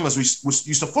we as youngers, we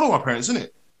used to follow our parents, innit?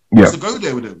 We used to go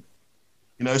there with them,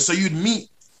 you know. So you'd meet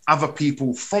other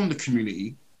people from the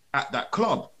community at that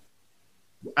club,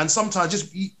 and sometimes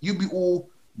just you'd be all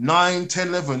 9, 10,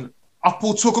 11 up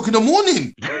till 2 o'clock in the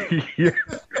morning.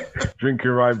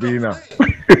 Drinking Ribena.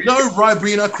 No,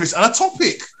 Ribena, Chris, and a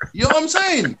topic. You know what I'm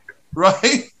saying?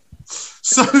 Right?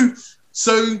 So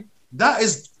that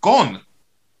is gone.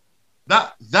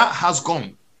 That has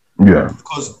gone. Yeah.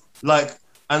 Because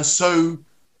and so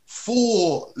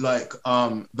for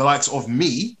the likes of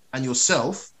me and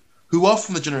yourself, who are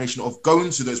from the generation of going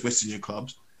to those West Indian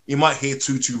clubs, you might hear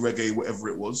tutu reggae, whatever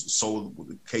it was, soul,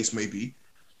 the case may be.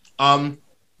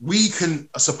 We can,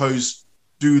 I suppose,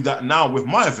 do that now with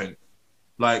my event,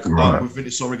 with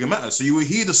Vintage Soul Reggae Matters. So you will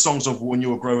hear the songs of when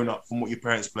you were growing up from what your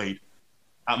parents played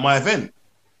at my event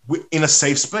in a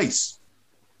safe space.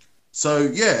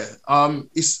 So yeah,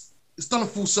 it's done a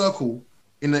full circle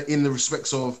in the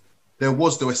respects of there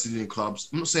was the West Indian clubs.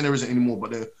 I'm not saying there isn't anymore,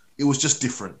 but it was just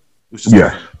different. It was just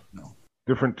different. No.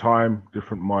 Different time,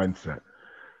 different mindset.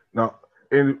 Now,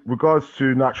 in regards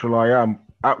to Natural I Am,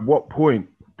 at what point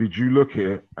did you look at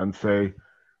it and say,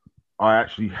 I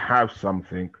actually have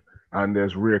something and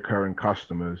there's reoccurring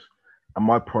customers and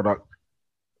my product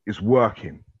is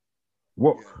working?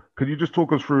 Could you just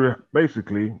talk us through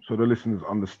basically so the listeners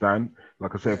understand?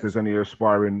 Like I said, if there's any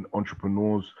aspiring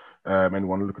entrepreneurs,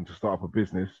 anyone looking to start up a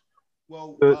business,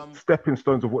 the stepping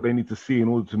stones of what they need to see in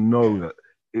order to know that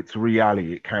it's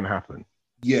reality, it can happen.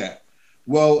 Yeah.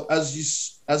 Well,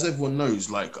 as everyone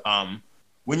knows,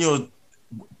 when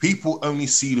people only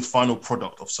see the final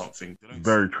product of something. They don't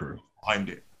Very true. Behind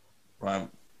it, right?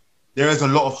 There is a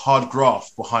lot of hard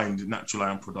graft behind Natural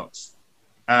I Am products,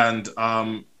 and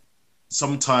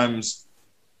sometimes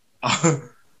I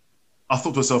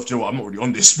thought to myself, you know what, I'm not really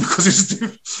on this because it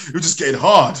was just getting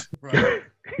hard, right?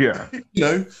 Yeah. You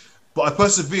know, but I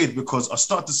persevered because I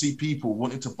started to see people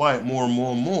wanting to buy it more and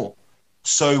more and more.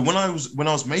 So when I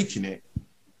was making it,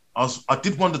 I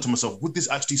did wonder to myself, would this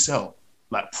actually sell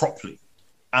properly?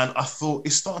 And I thought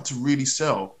it started to really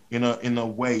sell in a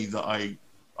way that I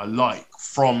like,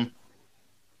 from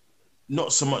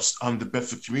not so much the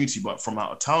Bedford community, but from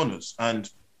out of towners. And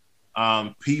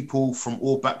people from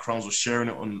all backgrounds were sharing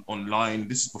it online.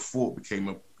 This is before it became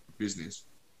a business.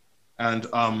 And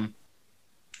I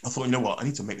thought, you know what, I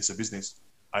need to make this a business.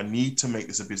 I need to make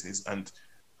this a business and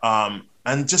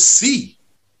just see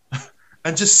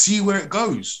where it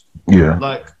goes.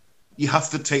 Yeah. You have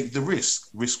to take the risk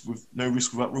with no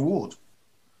risk without reward.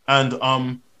 And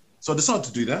so I decided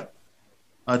to do that.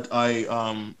 I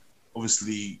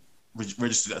obviously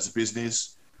registered it as a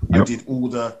business. Yep. I did all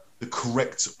the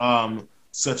correct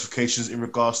certifications in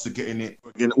regards to getting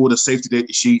all the safety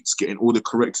data sheets, getting all the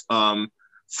correct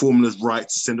formulas right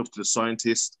to send off to the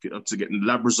scientists, to get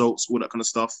lab results, all that kind of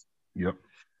stuff. Yep.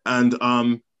 And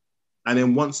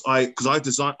then once because I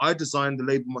designed the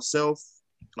label myself,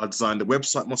 I designed the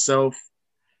website myself,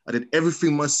 I did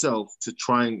everything myself to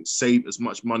try and save as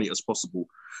much money as possible.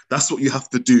 That's what you have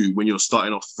to do when you're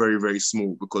starting off very, very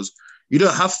small, because you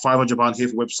don't have £500 here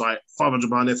for website,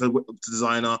 £500 there for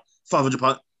designer, £500,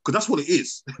 because that's what it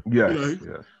is. Yeah. You know,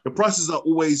 yes. the prices are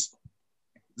always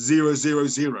 0, 0,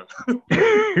 0. You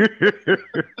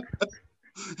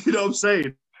know what I'm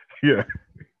saying? Yeah.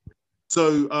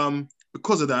 So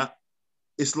because of that,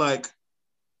 it's like,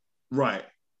 right,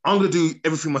 I'm going to do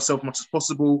everything myself as much as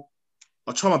possible.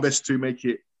 I'll try my best to make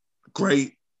it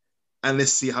great, and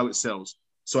let's see how it sells.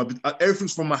 So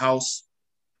everything's from my house.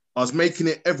 I was making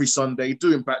it every Sunday,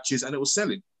 doing batches, and it was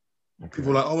selling. Okay.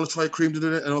 People were like, I want to try a cream, and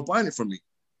they were buying it from me.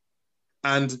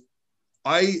 And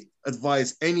I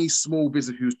advise any small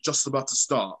business who's just about to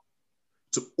start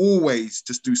to always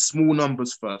just do small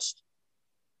numbers first.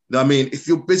 I mean, if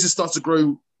your business starts to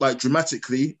grow like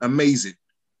dramatically, amazing.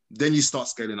 Then you start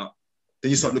scaling up. Then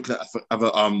you start looking at other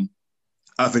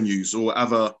avenues or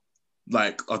other,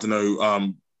 like, I don't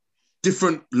know,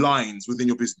 different lines within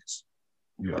your business.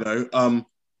 Yeah. You know,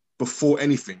 before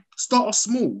anything, start off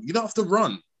small. You don't have to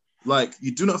run. Like,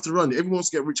 you do not have to run. Everyone wants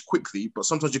to get rich quickly, but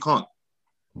sometimes you can't.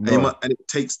 No. And it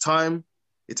takes time.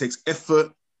 It takes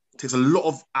effort. It takes a lot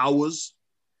of hours,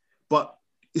 but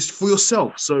it's for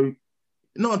yourself. So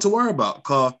nothing to worry about,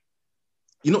 because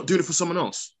you're not doing it for someone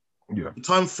else. Yeah.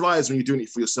 Time flies when you're doing it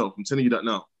for yourself. I'm telling you that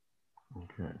now.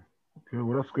 Okay.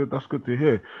 Well, that's good. That's good to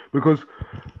hear. Because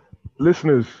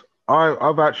listeners,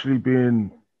 I'm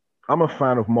a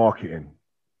fan of marketing.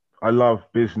 I love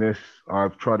business.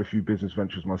 I've tried a few business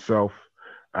ventures myself.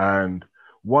 And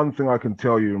one thing I can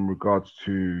tell you in regards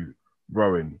to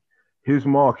Rowan, his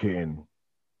marketing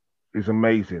is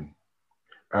amazing.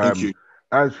 Thank you.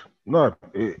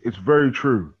 It's very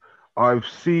true. I've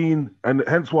seen, and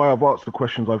hence why I've asked the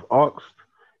questions I've asked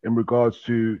in regards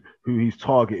to who he's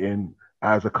targeting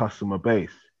as a customer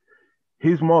base.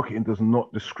 His marketing does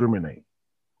not discriminate.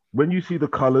 When you see the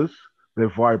colors, they're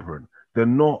vibrant. They're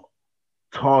not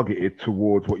targeted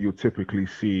towards what you'll typically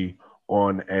see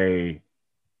on a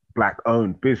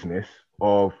Black-owned business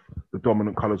of the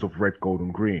dominant colors of red, gold,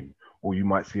 and green. Or you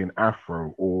might see an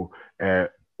afro, or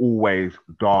always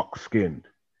dark-skinned.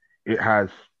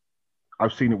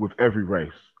 I've seen it with every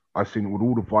race. I've seen it with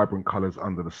all the vibrant colors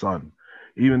under the sun,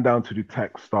 even down to the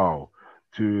textile,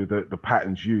 to the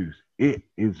patterns used. It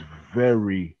is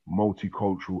very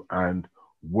multicultural and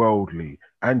worldly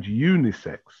and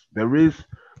unisex. There is,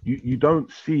 you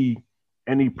don't see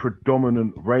any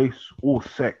predominant race or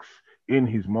sex in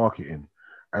his marketing.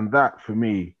 And that for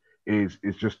me is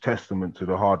just testament to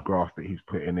the hard graft that he's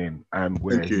putting in and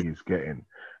where he is getting.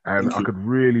 And I could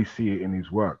really see it in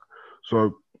his work.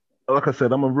 So like I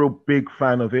said, I'm a real big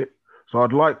fan of it. So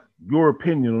I'd like your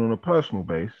opinion on a personal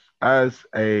base as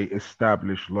a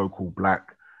established local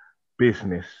Black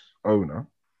business owner.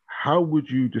 How would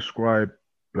you describe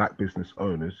Black business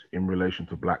owners in relation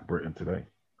to Black Britain today?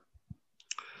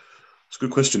 It's a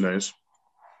good question, Nose.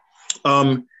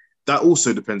 That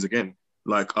also depends again.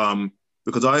 Like,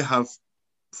 because I have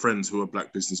friends who are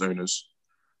Black business owners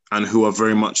and who are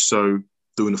very much so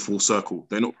doing the full circle.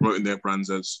 They're not promoting their brands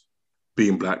as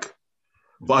being Black.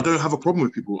 But I don't have a problem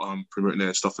with people promoting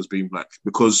their stuff as being Black,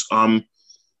 because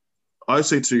I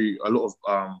say to a lot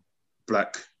of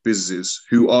Black businesses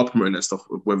who are promoting their stuff,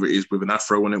 whether it is with an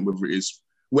afro on it, whether it is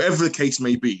whatever the case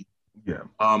may be,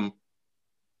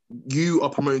 you are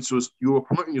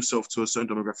promoting yourself to a certain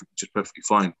demographic, which is perfectly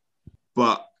fine.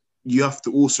 But you have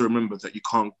to also remember that you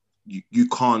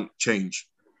can't change.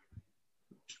 Do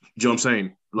you know what I'm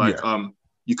saying? Like,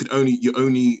 you're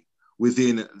only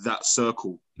within that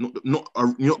circle. You're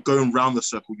not going around the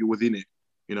circle. You're within it.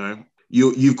 You know,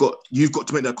 you've got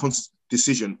to make that conscious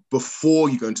decision before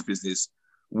you go into business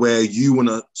where you want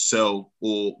to sell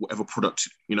or whatever product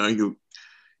you're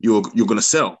going to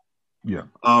sell. Yeah.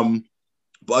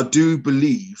 But I do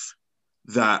believe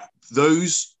that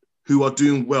those who are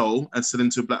doing well and selling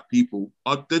to Black people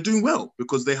they're doing well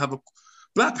because they have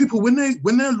Black people when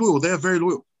they're loyal, they are very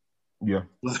loyal. Yeah.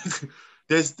 Like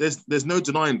there's no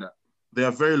denying that. They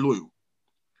are very loyal.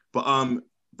 But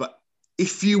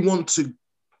if you want to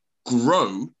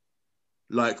grow,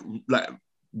 like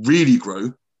really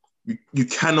grow, you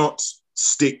cannot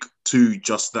stick to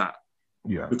just that.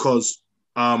 Yeah. Because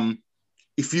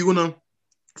if you wanna,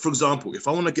 for example, if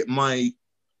I want to get my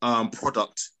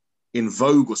product in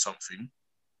Vogue or something,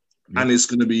 and it's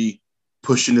going to be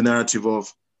pushing the narrative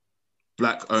of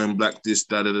Black owned, Black this,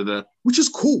 da da da da, which is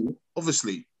cool,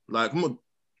 obviously. Like, I'm not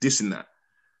dissing that.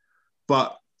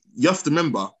 But you have to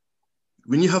remember,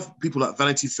 when you have people like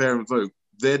Vanity Fair and Vogue,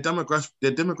 their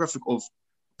demographic of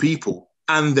people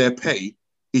and their pay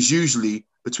is usually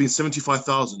between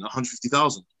 75,000 and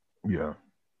 150,000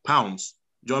 pounds.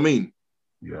 Do you know what I mean?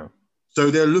 Yeah.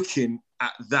 So they're looking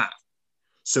at that.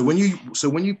 So when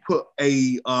you put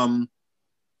a I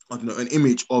don't know, an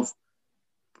image of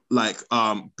like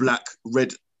black,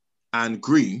 red, and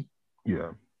green,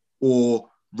 or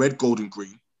red, gold, and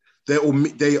green,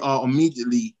 they are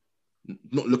immediately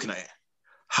not looking at it.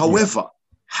 However,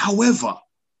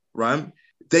 right,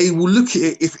 they will look at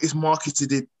it if it's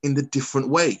marketed it in the different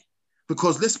way.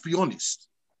 Because let's be honest,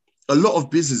 a lot of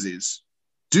businesses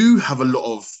do have a lot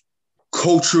of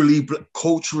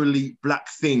culturally black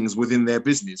things within their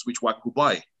business, which white people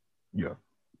buy. Yeah.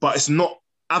 But it's not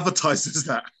advertised as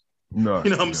that. No.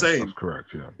 You know what I'm saying? That's correct,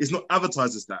 yeah. It's not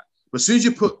advertised as that. But as soon as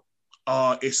you put,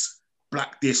 it's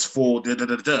black this for they're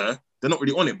not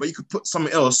really on it. But you could put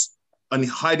something else and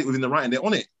hide it within the writing, they're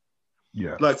on it.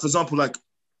 Yeah. Like, for example, like,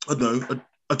 I don't know,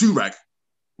 a do-rag.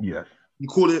 Yes. You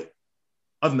call it,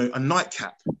 I don't know, a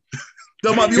nightcap.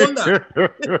 That might be on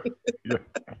that. Yeah.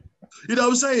 You know what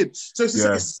I'm saying? So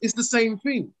it's the same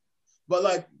thing.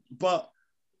 But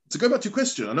to go back to your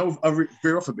question, I know I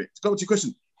veer off a bit. To go back to your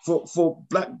question, for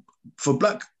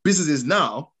black businesses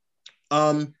now,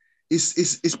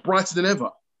 it's brighter than ever.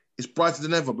 It's brighter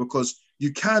than ever because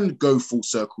you can go full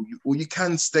circle, or you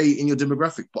can stay in your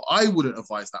demographic. But I wouldn't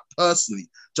advise that personally,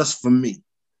 just for me.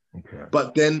 Okay.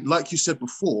 But then, like you said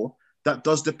before, that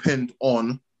does depend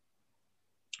on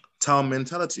town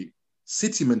mentality,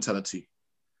 city mentality,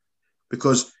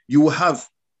 because you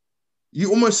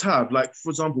almost have, like, for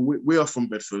example, we are from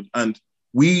Bedford, and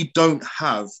we don't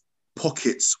have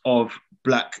pockets of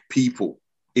black people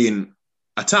in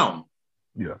a town.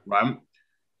 Yeah. Right.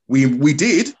 We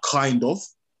did kind of,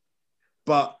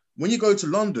 but when you go to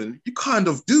London, you kind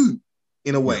of do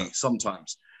in a way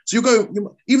sometimes. So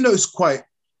even though the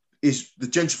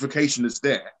gentrification is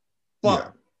there,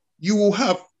 but you will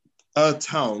have a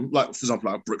town like, for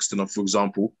example, like Brixton, or for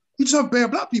example, you just have bare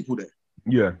black people there.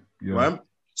 Yeah. Yeah. Right.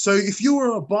 So if you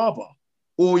were a barber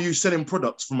or you selling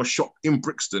products from a shop in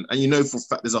Brixton, and you know for a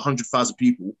fact there's 100,000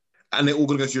 people and they're all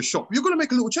going to go to your shop, you're going to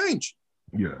make a little change.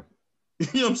 Yeah. You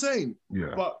know what I'm saying?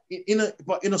 Yeah. But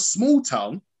in a small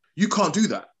town, you can't do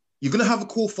that. You're going to have a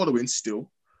core following still,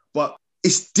 but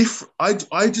it's different.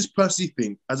 I just personally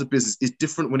think as a business, it's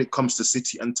different when it comes to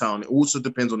city and town. It also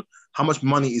depends on how much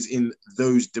money is in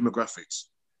those demographics.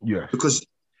 Yeah. Because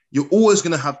you're always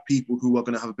going to have people who are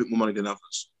going to have a bit more money than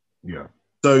others. Yeah.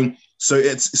 So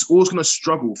it's always going to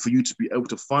struggle for you to be able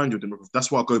to find your demographic. That's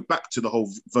why I go back to the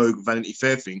whole Vogue Vanity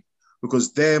Fair thing,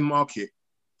 because their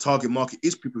target market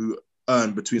is people who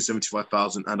earn between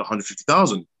 75,000 and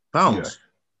 150,000 pounds. Yeah.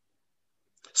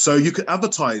 So you can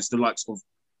advertise the likes of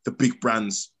the big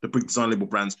brands, the big design label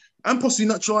brands, and possibly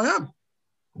Natural I Am.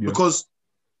 Yeah. Because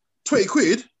 20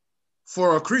 quid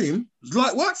for a cream is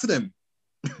light work for them.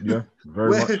 Yeah,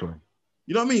 very much so.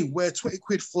 You know what I mean? Where 20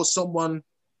 quid for someone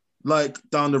like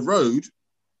down the road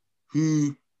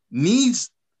who needs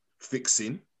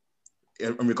fixing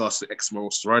in regards to eczema or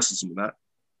psoriasis and something like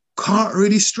that, can't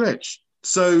really stretch.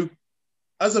 So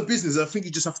as a business, I think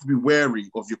you just have to be wary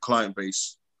of your client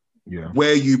base,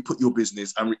 where you put your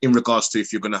business, and in regards to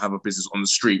if you're going to have a business on the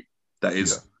street, that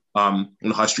is, on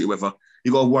the high street or whatever,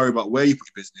 you got to worry about where you put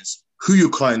your business, who your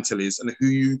clientele is, and who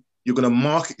you're going to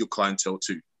market your clientele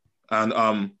to.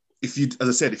 And if you, as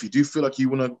I said, if you do feel like you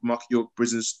want to market your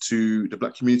business to the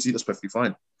black community, that's perfectly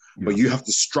fine. Yeah. But you have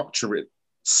to structure it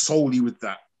solely with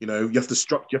that. You know, you have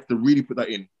to really put that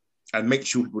in and make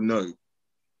sure people know.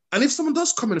 And if someone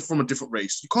does come in from a different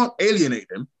race, you can't alienate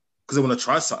them because they want to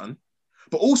try something.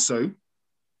 But also,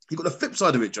 you've got the flip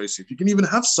side of it, Joseph. You can even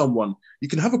have you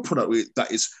can have a product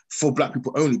that is for black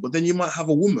people only, but then you might have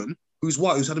a woman who's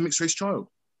white, who's had a mixed race child.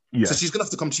 Yeah. So she's going to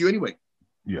have to come to you anyway.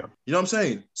 Yeah. You know what I'm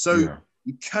saying? So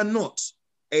you cannot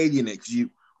alienate, because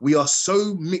we are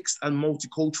so mixed and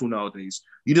multicultural nowadays.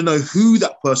 You don't know who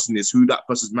that person is, who that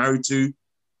person's married to,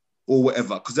 or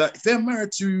whatever. Because if they're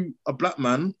married to a black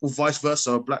man, or vice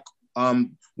versa, a black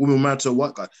woman married to a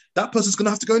white guy, that person's going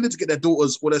to have to go in there to get their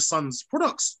daughters or their sons'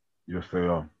 products. Yes, they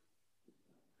are.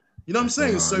 You know what I'm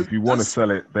saying? So if you want to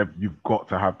sell it, you've got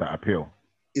to have that appeal.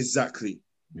 Exactly.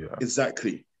 Yeah.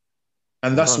 Exactly.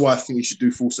 And that's why I think you should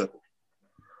do full circle.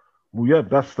 Well, yeah,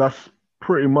 that's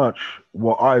pretty much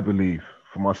what I believe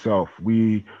for myself.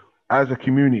 We, as a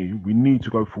community, we need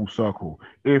to go full circle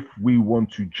if we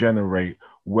want to generate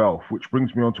wealth, which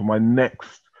brings me on to my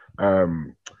next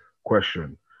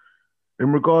question.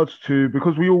 In regards to,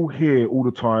 because we all hear all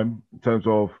the time in terms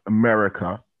of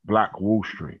America, Black Wall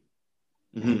Street.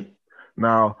 Mm-hmm.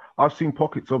 Now, I've seen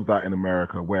pockets of that in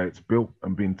America where it's built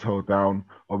and been torn down.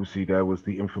 Obviously, there was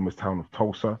the infamous town of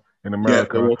Tulsa in Yeah, there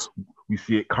America. was. We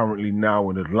see it currently now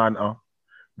in Atlanta, Mm.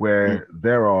 where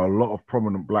there are a lot of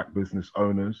prominent Black business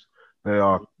owners. They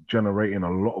are generating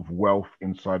a lot of wealth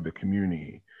inside the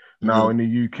community. Now, Mm-hmm.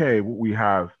 in the UK, what we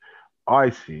have, I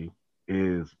see,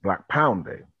 is Black Pound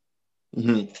Day.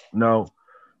 Mm-hmm. Now,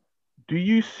 do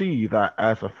you see that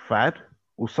as a fad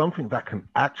or something that can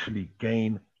actually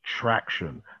gain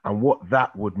traction and what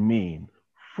that would mean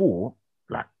for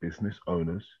Black business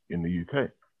owners in the UK?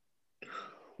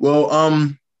 Well,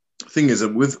 thing is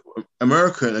that with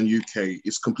America and UK,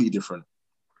 it's completely different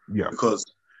Yeah, because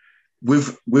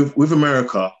with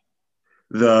America,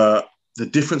 the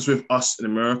difference with us in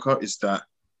America is that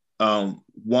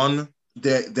one,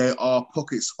 there are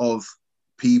pockets of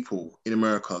people in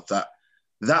America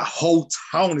that whole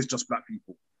town is just Black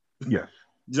people. yes,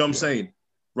 You know what I'm yeah, saying?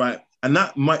 Right. And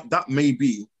that may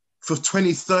be for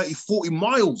 20, 30, 40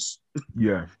 miles,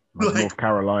 yeah, like like North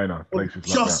Carolina, of places like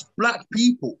that. just Black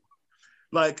people.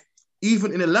 Like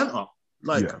even in Atlanta,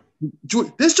 like Yeah,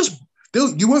 there's just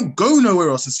you won't go nowhere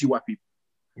else to see white people.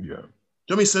 yeah, Do you know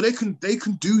what I mean? So they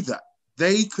can do that.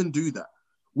 They can do that.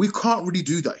 We can't really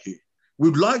do that here.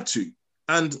 We'd like to.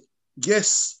 And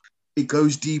yes, it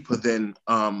goes deeper than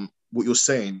what you're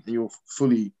saying. And you're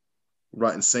fully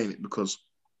right in saying it because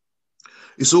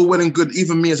it's all well and good.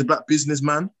 Even me as a Black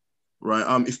businessman, right?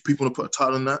 If people want to put a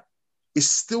title on that, it's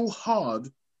still hard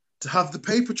to have the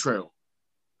paper trail.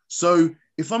 So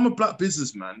if I'm a Black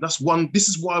businessman, that's one. This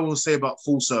is what I will say about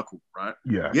full circle, right?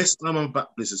 yeah, Yes, I'm a Black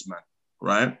businessman,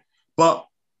 right? But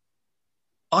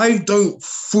I don't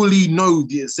fully know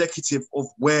the executive of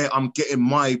where I'm getting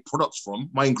my products from,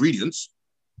 my ingredients.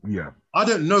 yeah, I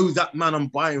don't know that man I'm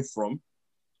buying from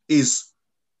is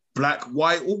Black,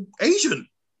 white, or Asian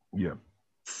yeah,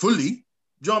 fully.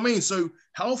 Do you know what I mean? So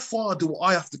how far do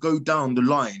I have to go down the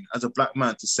line as a Black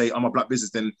man to say I'm a Black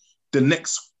business? Then the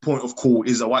next point of call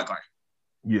is a white guy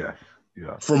yes,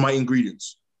 yeah, for my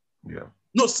ingredients. yeah,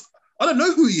 Not, I don't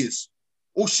know who he is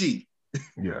or she.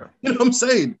 yeah, You know what I'm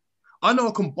saying? I know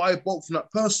I can buy bulk from that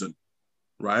person,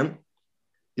 right?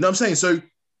 You know what I'm saying? So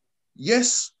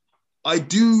yes, I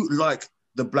do like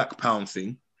the Black Pound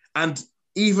thing, and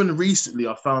even recently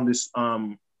I found this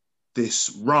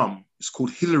rum. It's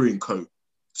called Hillary and Co.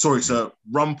 Sorry, it's a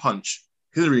rum punch,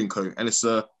 Hillary and Co. And it's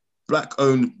a Black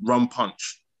owned rum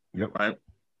punch, yep, right?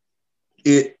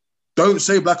 It don't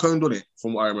say Black owned on it,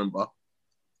 from what I remember,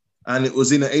 and it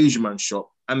was in an Asian man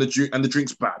shop, and the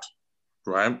drink's bad,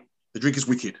 right? The drink is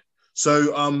wicked.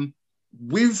 So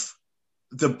with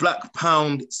the Black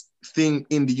Pound thing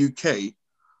in the UK,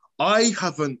 I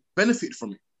haven't benefited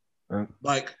from it.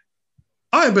 Like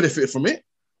I haven't benefited from it.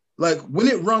 Like when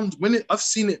it runs, I've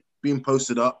seen it being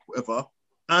posted up, whatever,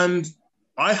 and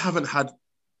I haven't had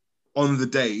on the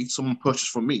day someone purchase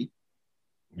from me.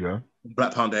 yeah,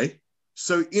 Black Pound Day.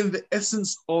 So in the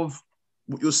essence of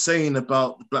what you're saying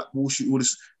about the Black Wall Street, all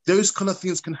this, those kind of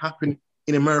things can happen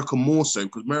in America more so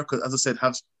because America, as I said,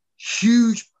 has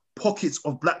huge pockets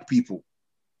of Black people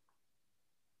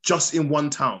just in one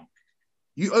town.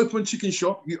 You open a chicken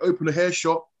shop, you open a hair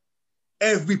shop,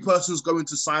 every person's going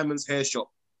to Simon's hair shop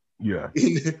yeah,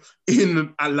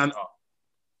 in Atlanta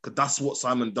because that's what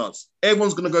Simon does.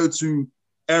 Everyone's gonna go to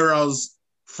Era's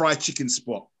fried chicken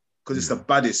spot because it's the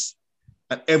baddest,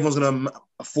 and everyone's gonna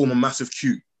form a massive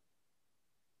queue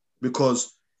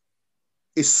because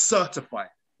it's certified.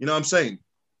 You know what I'm saying,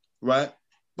 right?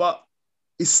 But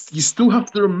it's you still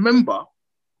have to remember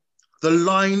the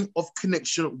line of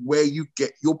connection where you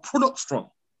get your products from,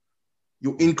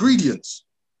 your ingredients.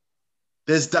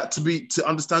 There's that to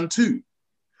understand too.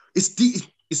 It's deep.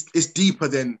 It's deeper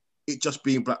than it just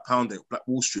being Black Pound Day, Black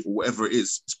Wall Street, or whatever it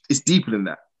is. It's deeper than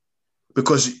that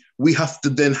because we have to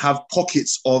then have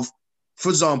pockets of, for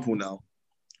example, now,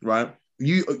 right?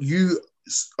 You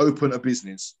open a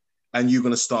business and you're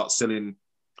gonna start selling,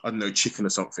 I don't know, chicken or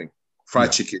something,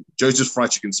 fried chicken, Joseph's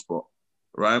fried chicken spot,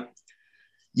 right?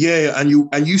 Yeah, and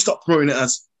you start promoting it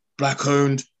as Black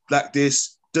owned, Black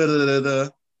this, da da da da.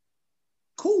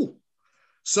 Cool.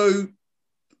 So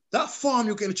that farm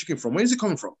you're getting the chicken from, where is it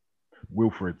coming from?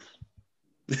 Wilfred's.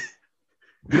 You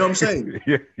know what I'm saying?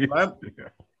 yeah, Right? yeah,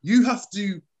 You have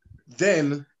to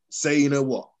then say, you know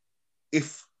what?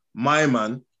 If my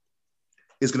man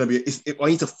is going to be, I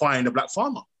need to find a Black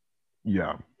farmer.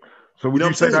 yeah. So You would know you what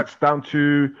I'm say saying? that's down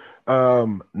to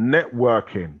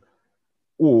networking,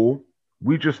 or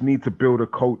we just need to build a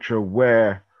culture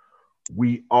where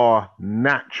we are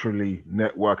naturally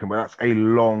networking, but that's a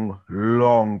long,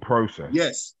 long process.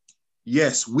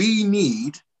 Yes. We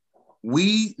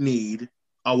need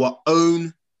our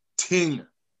own everything.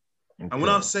 Okay. And when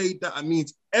I say that, I mean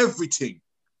everything.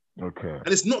 Okay. And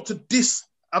it's not to diss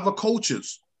other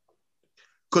cultures,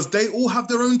 because they all have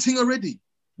their own thing already.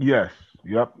 Yes.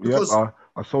 Yep. Because,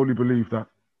 I solely believe that.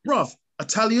 bruv,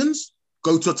 Italians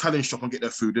go to Italian shop and get their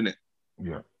food, innit?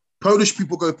 Yeah. Polish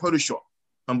people go to Polish shop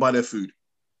and buy their food.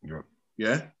 Yeah.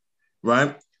 Yeah.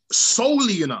 Right?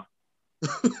 Solely, you know.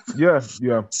 Yeah.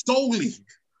 Yeah. Solely.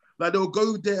 Like they'll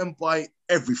go there and buy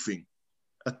everything.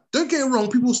 Don't get it wrong,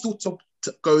 people still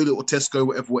go to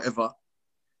Tesco, whatever.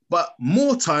 But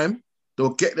more time, they'll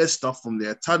get their stuff from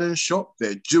their Italian shop,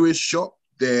 their Jewish shop,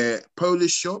 their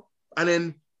Polish shop, and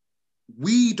then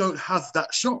we don't have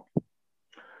that shop.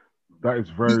 That is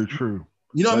very true.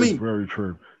 You know what I mean? Very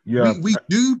true. Yeah. We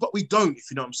do, but we don't, if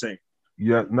you know what I'm saying.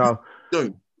 Yeah. Now,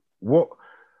 don't. What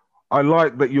I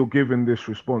like that you're giving this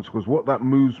response, because what that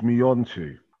moves me on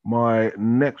to my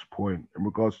next point in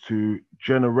regards to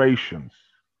generations.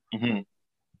 Mm-hmm.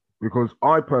 Because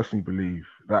I personally believe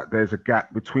that there's a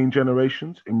gap between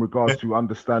generations in regards to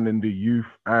understanding the youth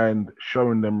and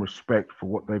showing them respect for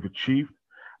what they've achieved.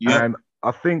 Yeah. And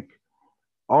I think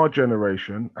our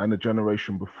generation and the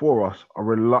generation before us are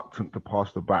reluctant to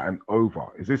pass the baton over.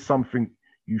 Is this something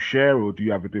you share, or do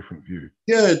you have a different view?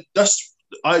 Yeah,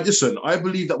 I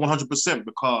believe that 100%,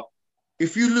 because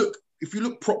if you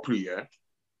look properly, yeah,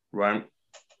 right,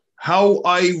 how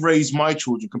I raise my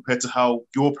children compared to how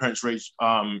your parents raised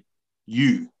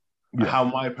you, how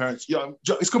my parents,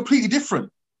 it's completely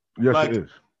different. Yes, like, it is.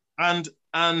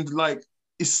 And like,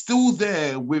 it's still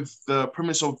there with the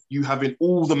premise of you having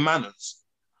all the manners.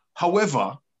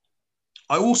 However,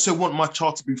 I also want my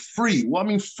child to be free. What I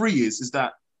mean free is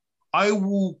that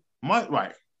no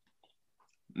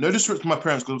disrespect to my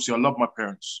parents, because obviously I love my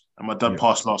parents, and my dad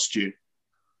passed last year.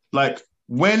 Like,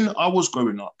 when I was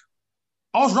growing up,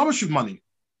 I was rubbish with money.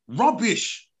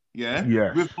 Rubbish,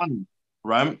 with money,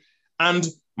 right? And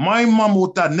my mum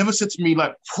or dad never said to me,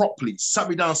 like, properly, sat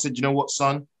me down and said, you know what,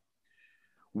 son?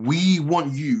 We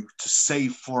want you to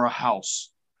save for a house.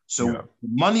 So the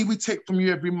money we take from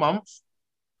you every month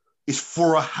is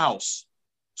for a house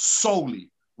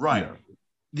solely, right? Yeah.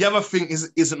 The other thing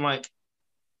isn't like,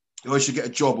 oh, you should get a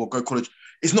job or go to college.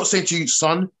 It's not saying to you,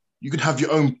 son, you can have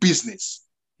your own business.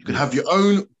 You can have your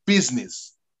own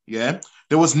business, yeah?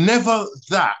 There was never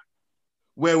that.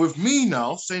 Where with me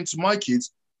now, saying to my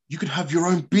kids, you can have your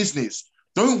own business.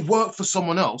 Don't work for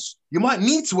someone else. You might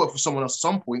need to work for someone else at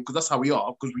some point, because that's how we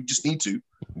are, because we just need to.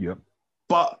 Yeah.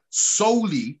 But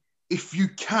solely, if you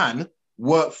can,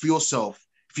 work for yourself.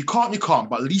 If you can't, you can't.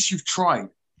 But at least you've tried.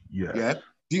 Yeah. Yeah.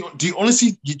 Do you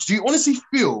honestly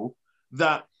feel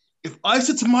that if I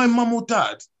said to my mum or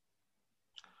dad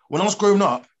when I was growing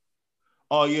up,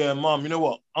 oh yeah, mum, you know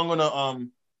what? I'm gonna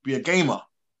be a gamer.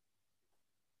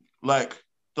 Like,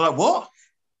 they're like, what?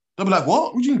 They'll be like,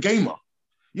 what? What do you mean gamer?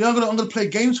 Yeah, I'm gonna play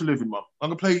games for a living, mum. I'm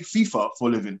gonna play FIFA for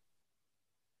a living.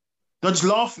 They'll just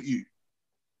laugh at you,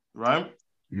 right?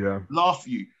 Yeah. Laugh at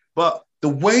you. But the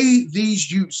way these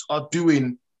youths are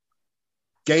doing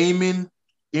gaming,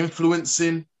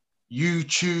 influencing,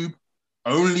 YouTube,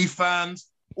 OnlyFans,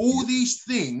 all these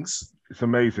things, it's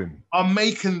amazing, are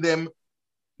making them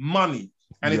money.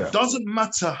 And it doesn't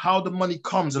matter how the money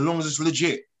comes, as long as it's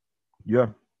legit. Yeah.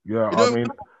 I mean,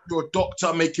 you're a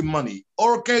doctor making money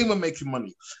or a gamer making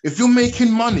money. If you're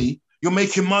making money, you're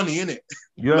making money, innit?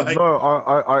 Yeah, like, no,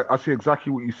 I see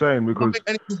exactly what you're saying, because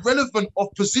and it's irrelevant of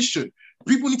position.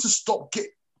 People need to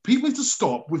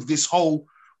stop with this whole,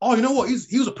 oh, you know what?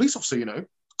 He was a police officer, you know?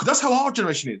 Because that's how our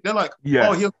generation is. They're like,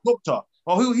 oh, he's a doctor.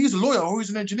 Oh, he's a lawyer. Oh, he's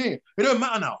an engineer. It don't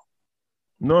matter now.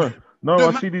 No,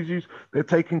 I see these youths, they're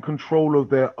taking control of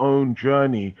their own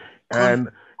journey. And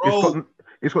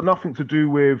it's got nothing to do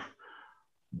with,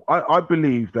 I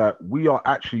believe that we are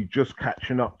actually just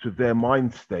catching up to their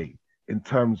mind state in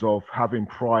terms of having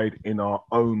pride in our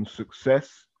own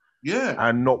success. Yeah.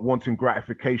 And not wanting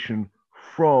gratification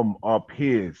from our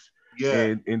peers.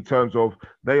 Yeah. In terms of,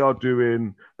 they are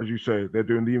doing, as you say, they're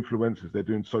doing the influencers, they're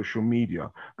doing social media,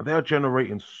 and they are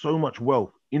generating so much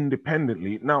wealth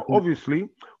independently. Now, obviously,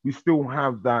 we still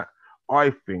have that,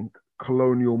 I think,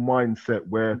 colonial mindset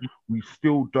where we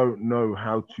still don't know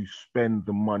how to spend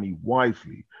the money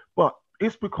wisely, but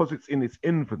it's because it's in its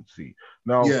infancy.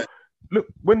 Now, look,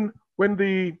 when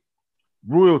the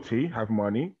royalty have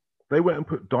money, they went and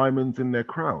put diamonds in their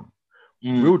crown.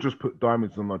 We'll just put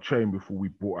diamonds on our chain before we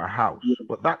bought a house.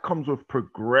 But that comes with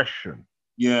progression.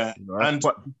 Yeah. Right?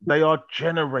 But they are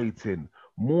generating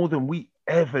more than we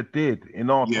ever did in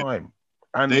our time.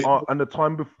 And the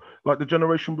time before, like the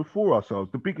generation before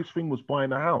ourselves, the biggest thing was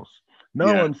buying a house. Now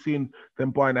I'm seeing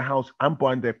them buying a house and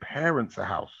buying their parents a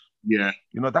house. Yeah.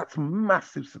 You know, that's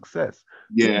massive success.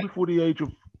 Yeah. Even before the age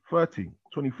of 30,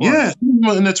 25. Yeah,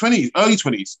 in the 20s, early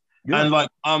 20s. Yeah. And like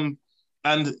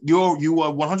and you are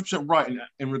 100% right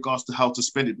in regards to how to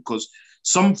spend it, because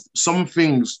some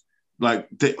things like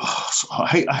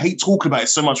I hate talking about it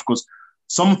so much, because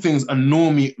some things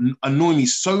annoy me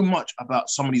so much about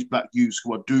some of these black youths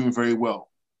who are doing very well.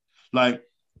 Like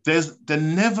they're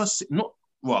never not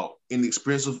well in the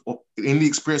experience of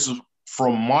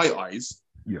from my eyes.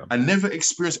 Yeah. I never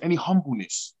experienced any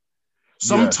humbleness.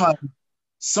 Yes.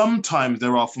 Sometimes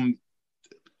there are, from,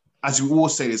 as we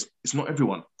always say, it's not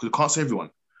everyone, because I can't say everyone.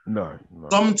 No.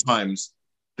 Sometimes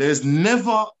there's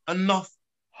never enough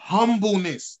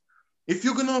humbleness. If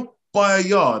you're gonna buy a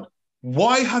yard,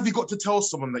 why have you got to tell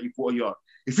someone that you bought a yard?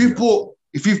 If you've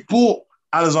bought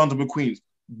Alexander McQueen's,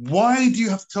 why do you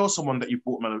have to tell someone that you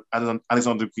bought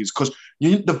Alexander McQueen's? Because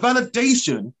the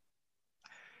validation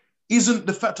isn't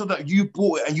the factor that you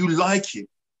bought it and you like it.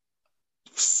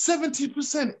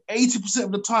 70%, 80%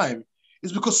 of the time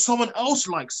is because someone else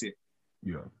likes it.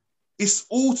 Yeah. It's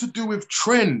all to do with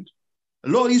trend. A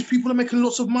lot of these people are making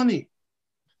lots of money.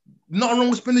 Nothing wrong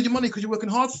with spending your money because you're working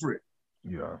hard for it.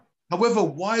 Yeah. However,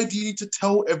 why do you need to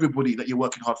tell everybody that you're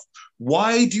working hard?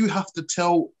 Why do you have to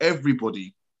tell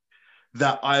everybody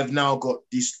that I've now got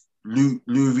this Louis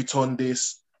Vuitton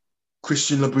this,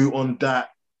 Christian Louboutin on that,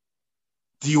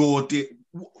 Dior this?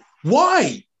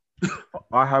 Why?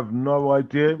 I have no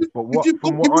idea, but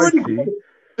from what I see,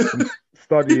 from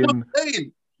studying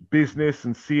business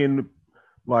and seeing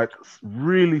like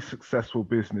really successful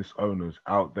business owners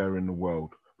out there in the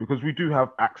world, because we do have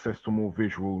access to more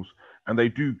visuals and they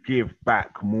do give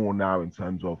back more now in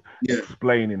terms of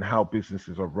explaining how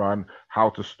businesses are run,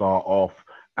 how to start off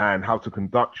and how to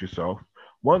conduct yourself.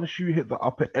 Once you hit the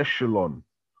upper echelon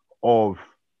of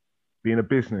being a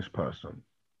business person,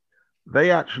 they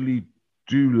actually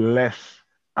do less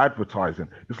advertising.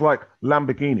 It's like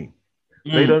Lamborghini.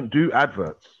 They don't do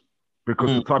adverts because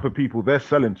the type of people they're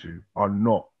selling to are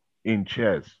not in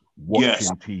chairs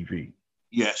watching TV.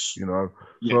 Yes. You know,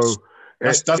 so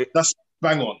that's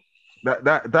bang on.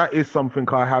 That is something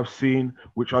I have seen,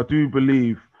 which I do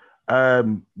believe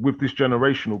with this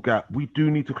generational gap, we do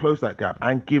need to close that gap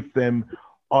and give them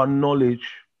our knowledge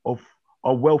of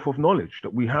a wealth of knowledge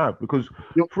that we have, because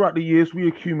throughout the years we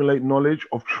accumulate knowledge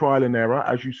of trial and error.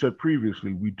 As you said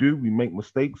previously, we make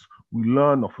mistakes, we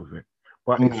learn off of it,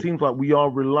 but it seems like we are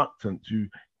reluctant to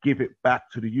give it back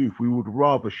to the youth. We would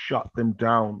rather shut them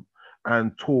down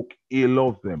and talk ill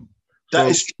of them. That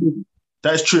is true.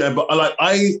 That is true. But like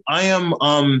I am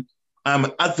I'm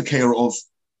an advocate of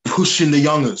pushing the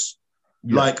youngers.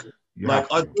 I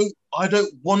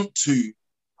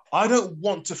don't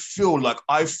want to feel like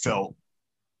I felt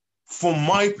for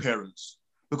my parents,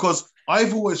 because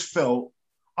I've always felt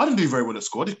I didn't do very well at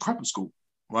school. I did crap at school,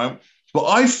 right? But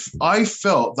I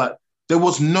felt that there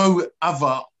was no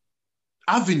other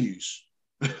avenues.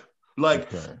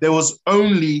 There was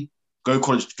only go to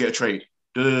college, get a trade,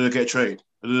 get a trade,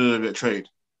 get a trade,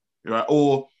 right?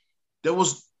 Or there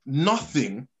was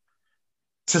nothing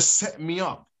to set me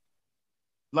up.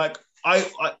 Like I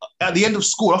at the end of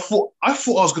school, I thought I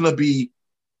was gonna be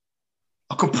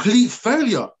a complete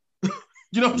failure.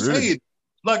 You know what I'm saying?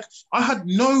 Like I had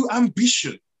no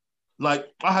ambition.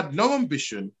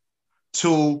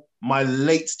 Till my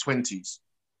late 20s.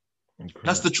 Okay.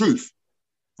 That's the truth,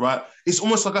 right? It's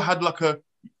almost like I had like a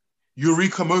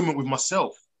eureka moment with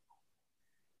myself.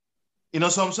 You know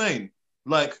what I'm saying?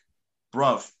 Like,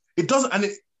 bruv, it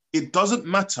doesn't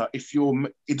matter if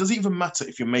it doesn't even matter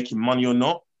if you're making money or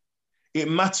not. It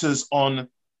matters on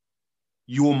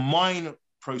your mind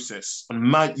process,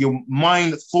 on your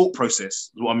mind thought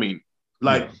process is what I mean.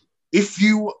 Like, if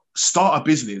you start a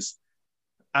business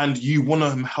and you want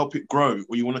to help it grow,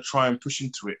 or you want to try and push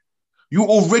into it, you're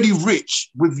already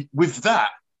rich with that.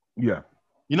 Yeah.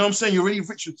 You know what I'm saying? You're already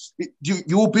rich.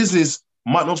 Your business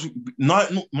might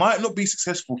not be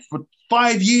successful for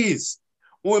 5 years,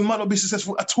 or it might not be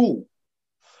successful at all.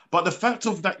 But the fact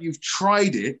of that you've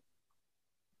tried it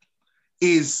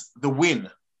is the win,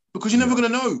 because you're never going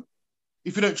to know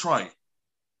if you don't try.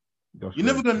 You're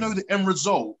never going to know the end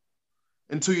result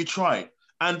until you try.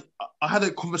 And I had a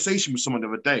conversation with someone the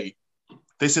other day.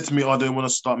 They said to me, "Oh, they want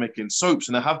to start making soaps,"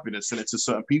 and they have been, and sent it to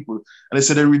certain people. And they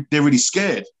said they're really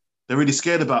scared. They're really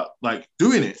scared about like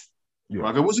doing it. Yeah.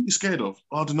 I go, "What are you scared of?"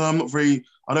 "Oh, I don't know.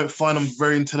 I don't find I'm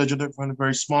very intelligent. I don't find I'm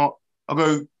very smart." I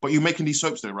go, "But you're making these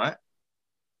soaps though, right?"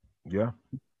 Yeah.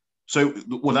 So,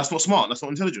 well, that's not smart. That's not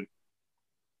intelligent.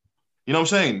 You know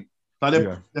what I'm saying? Like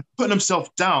they're putting themselves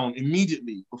down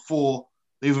immediately before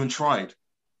they've even tried.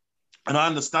 And I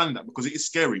understand that, because it is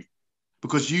scary.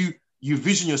 Because you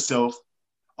vision yourself,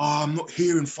 oh, I'm not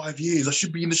here in 5 years. I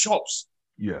should be in the shops.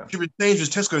 Yeah. Should be Dangerous,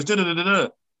 Tesco's, da da da da.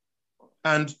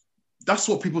 And that's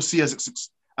what people see as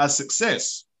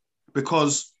success,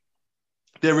 because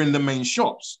they're in the main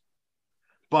shops.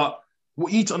 But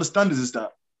what you need to understand is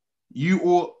that you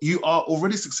are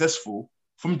already successful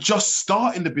from just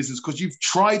starting the business because you've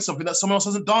tried something that someone else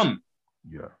hasn't done.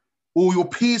 Yeah. Or your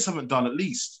peers haven't done, at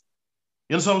least.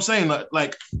 You understand what I'm saying?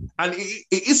 Like, and it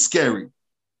is scary.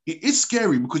 It is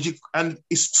scary because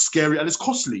it's scary and it's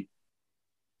costly.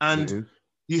 And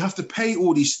you have to pay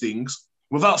all these things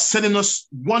without selling us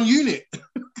one unit.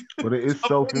 But it is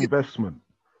self-investment.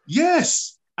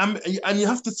 Yes. And you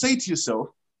have to say to yourself,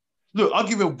 look, I'll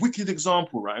give you a wicked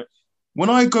example, right? When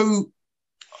I go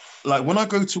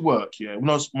to work, yeah, when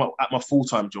I was at my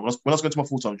full-time job, when I was going to my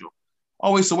full-time job, I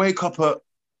always used to wake up at,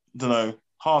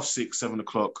 6:30, 7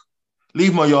 o'clock,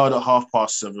 leave my yard at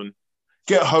 7:30,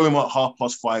 get home at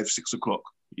 5:30, 6 o'clock,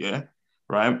 yeah,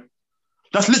 right?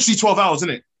 That's literally 12 hours, isn't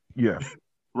it? Yeah.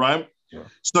 Right? Yeah.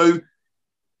 So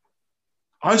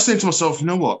I was saying to myself, you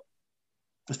know what?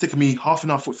 It's taking me half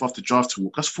an hour, 45 to drive to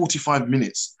work. That's 45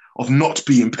 minutes of not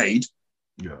being paid.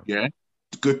 Yeah. Yeah.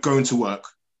 Going to work.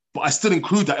 But I still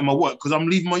include that in my work because I'm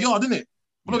leaving my yard, isn't it?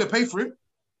 I'm not going to pay for it.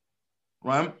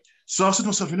 Right? So I said to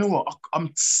myself, you know what?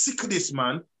 I'm sick of this,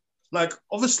 man. Like,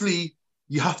 obviously,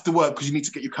 you have to work because you need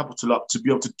to get your capital up to be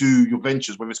able to do your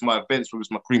ventures, whether it's my events, whether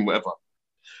it's my cream, whatever.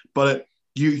 But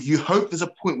you hope there's a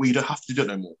point where you don't have to do that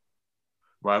no more.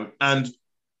 Right?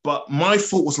 But my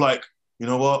thought was like, you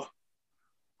know what?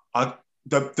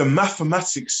 The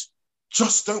mathematics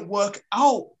just don't work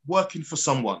out working for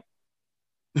someone.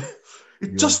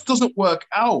 It just doesn't work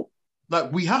out.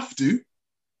 Like, we have to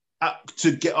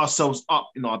get ourselves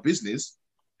up in our business,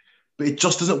 but it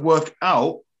just doesn't work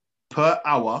out per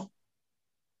hour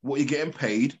what you're getting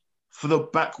paid for the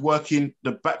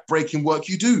back-breaking work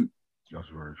you do. That's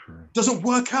very true. It doesn't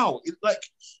work out.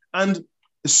 And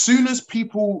as soon as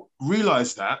people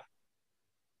realize that,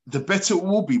 the better it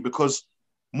will be, because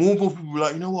more people will be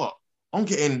like, you know what? I'm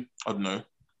getting,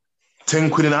 10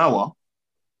 quid an hour,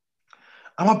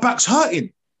 and my back's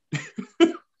hurting.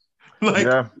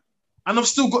 And I've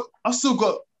still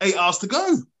got 8 hours to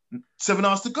go, 7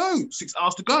 hours to go, 6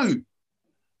 hours to go, and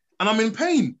I'm in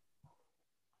pain.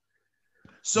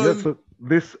 So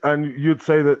this, and you'd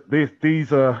say that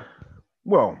these are,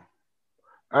 well,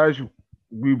 as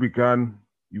we began,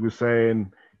 you were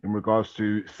saying in regards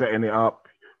to setting it up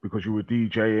because you were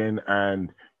DJing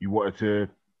and you wanted to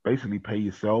basically pay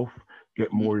yourself,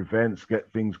 get more events,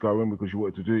 get things going because you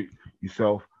wanted to do it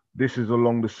yourself. This is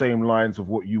along the same lines of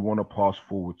what you want to pass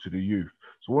forward to the youth.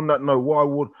 So on that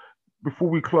note, before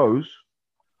we close,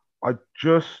 I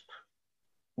just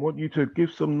want you to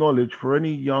give some knowledge for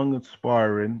any young,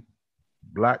 aspiring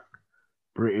Black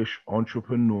British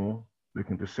entrepreneur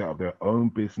looking to set up their own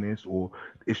business, or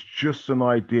it's just an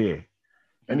idea.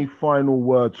 Any final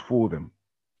words for them?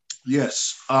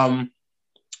 Yes.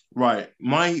 Right.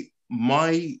 My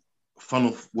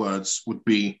final words would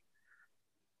be,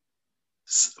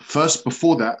 first,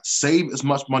 before that, save as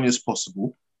much money as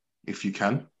possible if you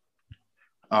can.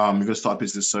 You're going to start a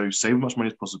business, so save as much money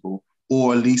as possible,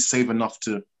 or at least save enough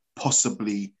to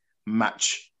possibly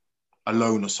match a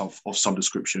loan of some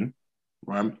description,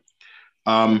 right?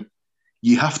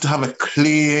 You have to have a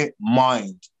clear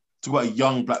mind. Talk about a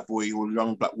young Black boy or a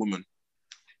young Black woman.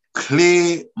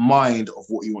 Clear mind of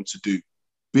what you want to do.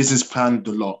 Business plan,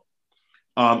 the lot.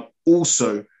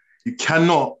 Also, you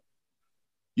cannot.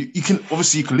 You can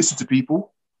listen to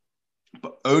people,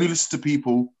 but only listen to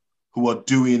people who are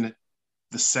doing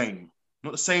the same.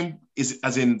 Not the same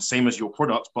as in same as your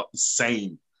product, but the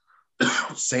same.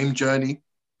 Same journey.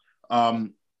 A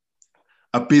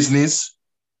business,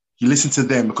 you listen to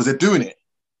them because they're doing it.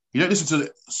 You don't listen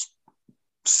to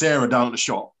Sarah down at the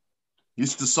shop. You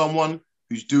listen to someone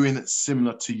who's doing it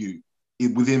similar to you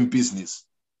within business.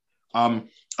 I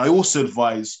also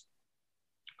advise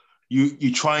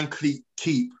you try and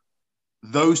keep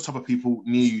those type of people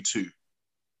near you too.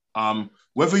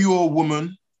 Whether you're a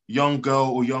woman, young girl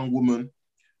or young woman,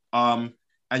 and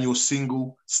you're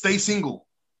single, stay single.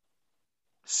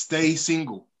 Stay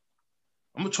single.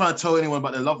 I'm not trying to tell anyone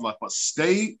about their love life, but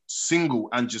stay single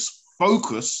and just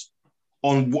focus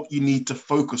on what you need to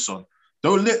focus on.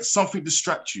 Don't let something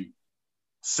distract you.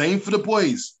 Same for the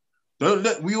boys.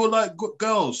 We all like good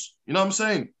girls, you know what I'm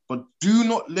saying? But do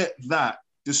not let that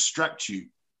distract you.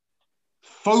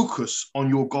 Focus on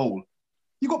your goal.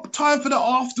 You got time for that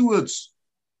afterwards.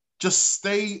 Just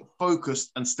stay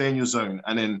focused and stay in your zone,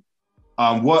 and then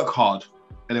work hard.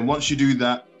 And then once you do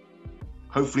that,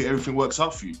 hopefully everything works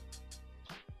out for you.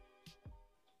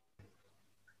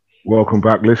 Welcome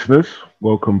back, listeners.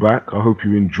 Welcome back. I hope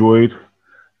you enjoyed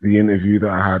the interview that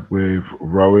I had with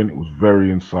Rowan. It was very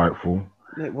insightful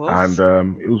It and was.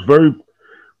 it was very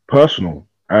personal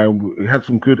and it had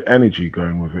some good energy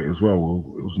going with it as well.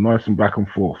 It was nice and back and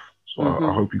forth. So I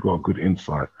Mm-hmm. hope you got a good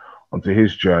insight onto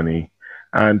his journey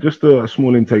and just a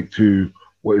small intake to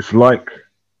what it's like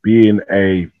being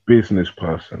a business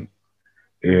person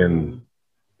in Mm-hmm.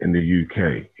 in the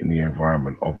UK in the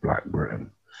environment of Black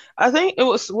Britain. I think it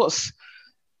was what's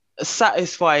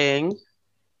satisfying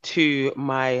to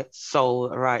my soul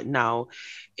right now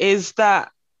is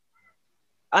that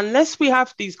unless we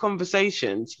have these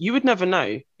conversations, you would never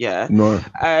know. Yeah. No,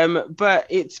 But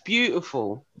it's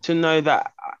beautiful to know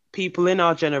that people in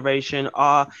our generation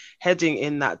are heading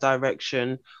in that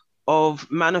direction of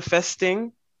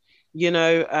manifesting, you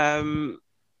know,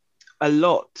 a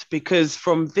lot because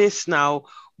from this now,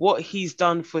 what he's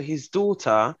done for his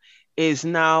daughter is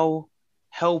now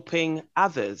helping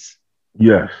others.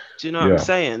 yes, Do you know what I'm yeah,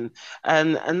 saying?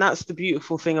 And that's the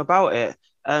beautiful thing about it.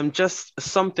 Just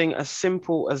something as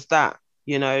simple as that,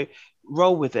 you know,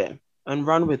 roll with it and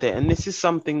run with it. And this is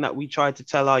something that we try to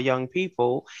tell our young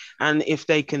people. And if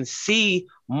they can see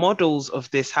models of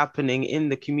this happening in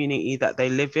the community that they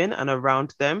live in and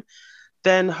around them,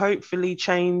 then hopefully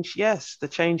change, yes, the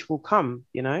change will come,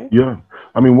 you know? yeah.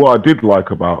 I mean, what I did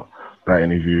like about that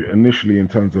interview initially, in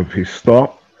terms of his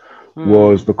start,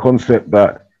 was Hmm. the concept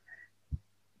that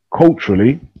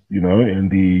culturally, in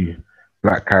the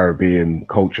Black Caribbean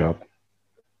culture,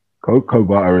 cocoa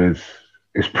butter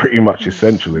is pretty much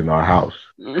essential in our house.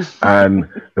 And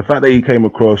the fact that he came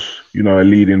across, a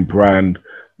leading brand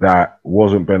that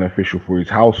wasn't beneficial for his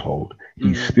household,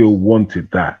 he Mm. still wanted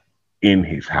that in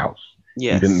his house.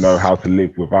 He didn't know Yes. how to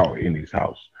live without it in his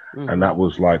house. And Hmm. that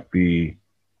was like the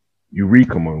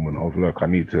eureka moment of, look, I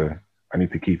need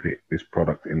to keep this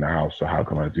product in the house. So how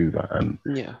can I do that? And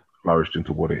Yeah. flourished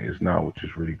into what it is now, which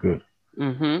is really good.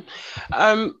 Hmm.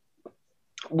 Um,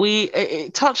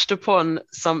 it touched upon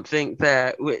something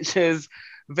there which is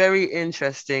very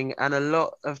interesting, and a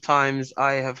lot of times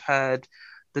I have heard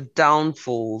the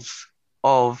downfalls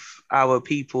of our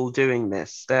people doing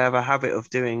this. They have a habit of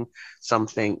doing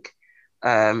something,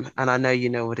 and I know you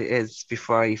know what it is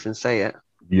before I even say it.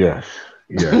 Yes,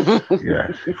 yes,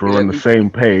 yes. If we're on Let the me. same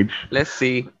page, Let's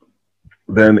see.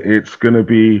 then it's going to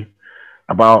be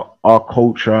about our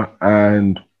culture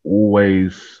and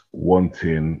always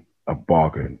wanting a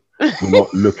bargain. We're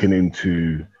not looking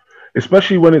into,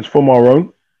 especially when it's from our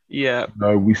own. Yeah.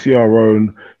 We see our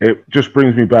own. It just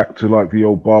brings me back to like the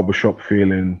old barbershop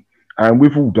feeling, and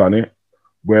we've all done it.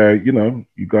 Where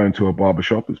you go into a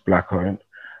barbershop, it's black owned,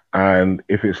 and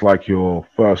if it's like your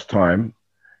first time,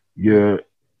 you're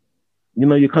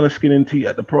you're kind of skinning teeth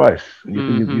at the price, and you're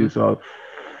thinking to Mm-hmm. yourself,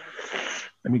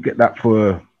 let me get that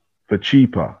for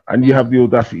cheaper, and you Mm. have the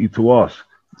audacity to ask.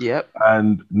 Yep.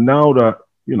 And now that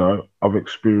I've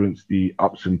experienced the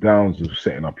ups and downs of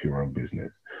setting up your own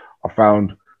business, I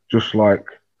found, just like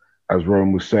as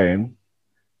Rowan was saying,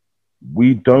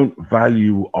 we don't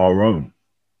value our own.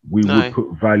 We would No.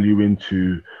 put value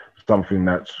into something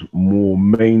that's more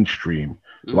mainstream,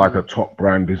 like a Mm. top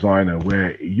brand designer,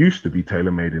 where it used to be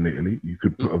tailor made in Italy. You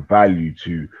could put Mm. a value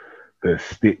to the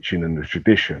stitching and the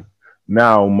tradition.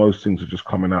 Now, most things are just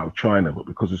coming out of China, but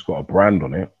because it's got a brand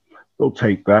on it, they'll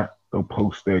take that, they'll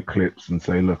post their clips and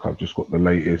say, look, I've just got the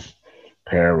latest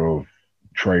pair of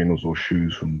trainers or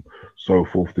shoes from so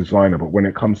forth designer. But when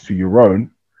it comes to your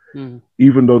own, Mm.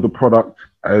 even though the product,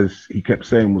 as he kept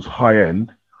saying, was high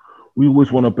end, we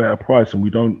always want a better price and we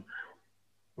don't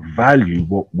value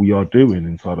what we are doing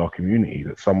inside our community,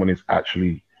 that someone is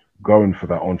actually going for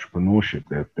that entrepreneurship.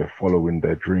 They're following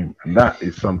their dream. And that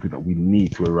is something that we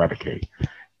need to eradicate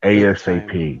Big time.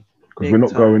 ASAP, because we're Big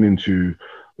not going time. into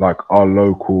like our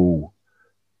local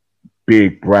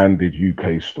big branded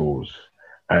UK stores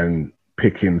and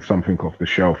picking something off the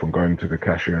shelf and going to the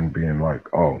cashier and being like,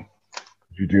 oh,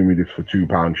 you do me this for £2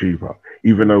 cheaper,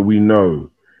 even though we know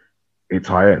it's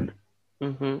high end,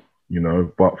 Mm-hmm.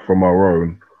 but from our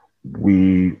own,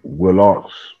 we will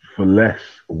ask for less.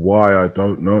 Why? I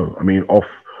don't know. I mean, off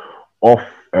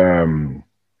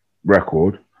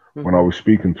record, when I Mm-hmm. was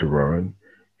speaking to Rowan,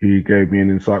 he gave me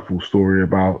an insightful story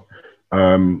about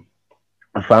um,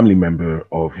 a family member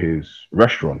of his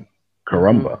restaurant,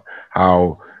 Mm-hmm. Caramba,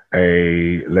 how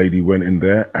a lady went in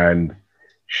there and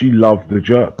she loved the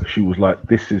jerk. She was like,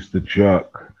 this is the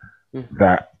jerk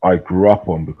that I grew up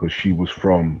on, because she was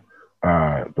from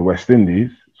the West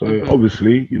Indies. So Mm-hmm.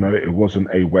 obviously, it wasn't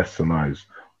a westernized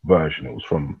version. It was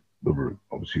from the root.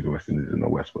 Obviously, the West Indies in the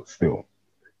West, but still,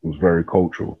 it was very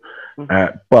cultural.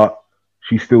 Mm-hmm. But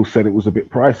she still said it was a bit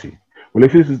pricey. Well,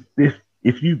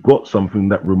 if you got something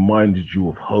that reminded you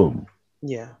of home,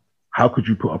 Yeah. how could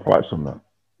you put a price on that?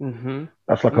 Mm-hmm.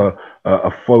 That's like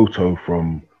a photo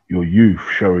from your youth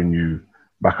showing you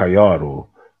backyard or,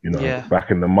 Yeah.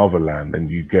 back in the motherland, and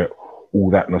you get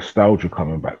all that nostalgia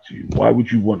coming back to you. Why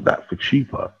would you want that for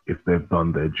cheaper if they've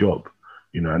done their job?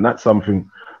 And that's something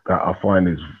that I find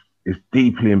is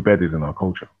deeply embedded in our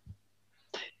culture.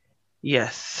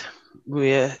 Yes.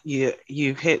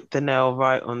 You've hit the nail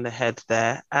right on the head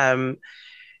there.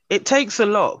 It takes a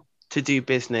lot to do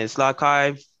business. Like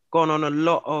I've gone on a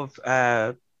lot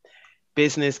of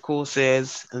business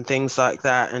courses and things like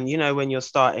that. And when you're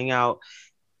starting out,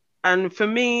 and for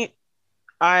me,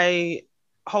 I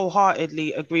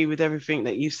wholeheartedly agree with everything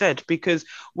that you said, because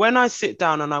when I sit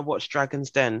down and I watch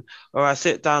Dragon's Den, or I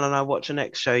sit down and I watch an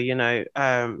X show,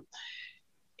 it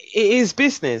is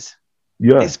business.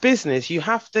 Yeah. It's business. You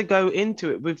have to go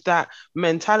into it with that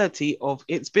mentality of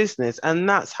it's business, and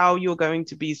that's how you're going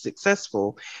to be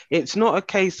successful. It's not a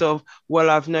case of,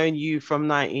 well, I've known you from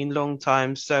 19 long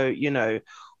time, so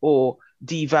or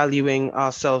devaluing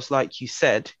ourselves, like you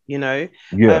said, Yes.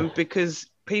 because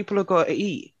people have got to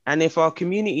eat, and if our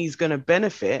community is going to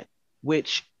benefit,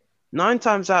 which 9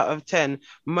 times out of 10,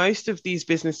 most of these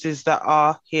businesses that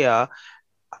are here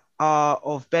are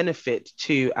of benefit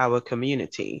to our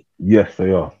community. Yes,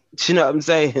 they are. Do you know what I'm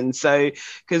saying? So,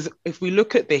 because if we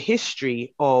look at the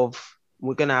history of,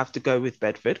 we're gonna have to go with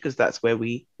Bedford because that's where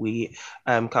we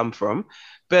come from.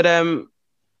 But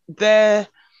there,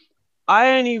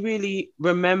 I only really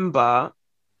remember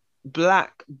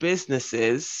black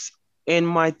businesses in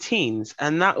my teens,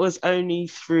 and that was only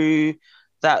through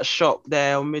that shop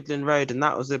there on Midland Road, and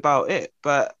that was about it.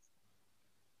 But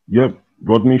Yep.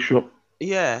 Rodney shop.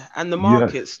 yeah, and the Yes.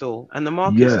 market stall and the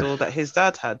market Yes. stall that his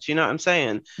dad had. Do you know what I'm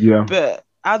saying? Yeah. But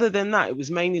other than that, it was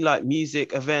mainly like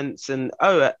music events and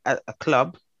a club. A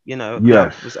club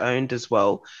Yes. was owned as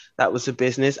well. That was a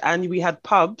business, and we had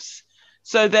pubs.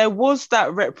 So there was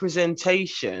that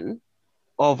representation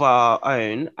of our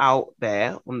own out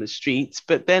there on the streets,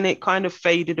 but then it kind of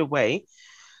faded away,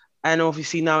 and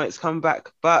obviously now it's come back.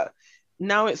 But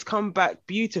now it's come back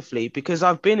beautifully because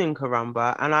I've been in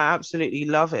Karamba and I absolutely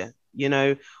love it.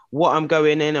 What I'm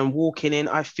going in and walking in,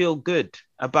 I feel good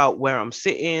about where I'm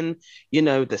sitting,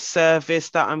 the service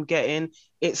that I'm getting.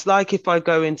 It's like if I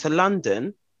go into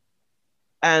London,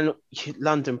 and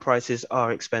London prices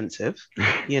are expensive,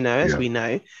 as Yeah. we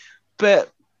know, but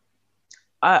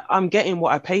I'm getting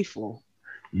what I pay for.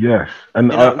 Yes.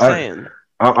 And You know what I'm saying?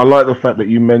 I like the fact that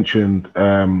you mentioned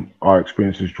our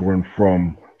experiences drawing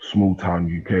from small town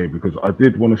UK, because I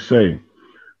did want to say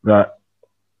that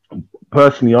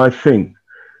personally, I think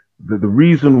that the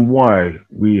reason why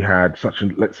we had such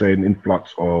let's say, an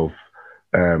influx of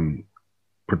um,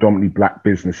 predominantly black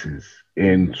businesses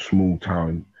in small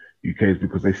town UK is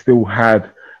because they still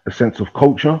had a sense of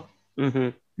culture,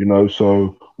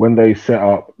 so when they set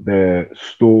up their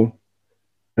store,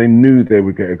 they knew they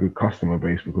would get a good customer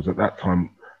base, because at that time,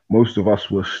 most of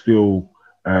us were still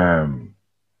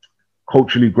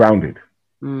culturally grounded.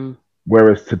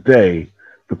 Whereas today,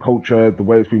 the culture, the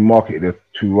way it's been marketed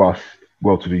to us,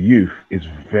 well, to the youth, is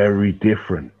very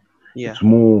different. Yeah. It's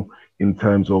more in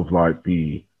terms of like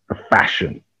the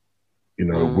fashion,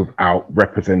 without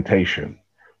representation,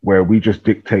 where we just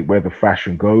dictate where the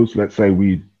fashion goes. Let's say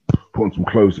we put on some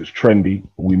clothes that's trendy,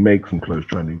 or we make some clothes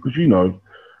trendy, because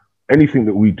anything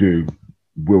that we do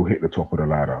will hit the top of the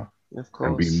ladder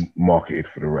and be marketed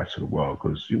for the rest of the world,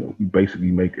 because we basically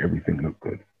make everything look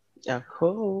good. Yeah,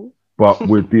 cool. But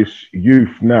with this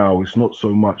youth now, it's not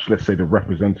so much, let's say, the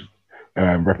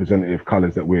representative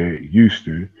colors that we're used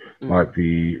to, like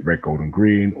the red, gold, and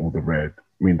green, or the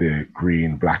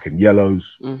green, black, and yellows.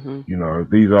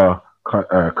 These are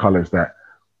colors that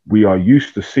we are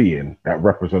used to seeing that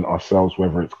represent ourselves,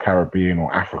 whether it's Caribbean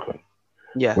or African.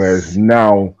 Yes. Whereas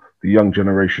now the young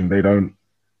generation, they don't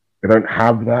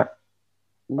have that.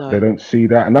 No. They don't see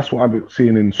that, and that's what I've been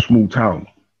seeing in small towns.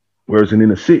 Whereas in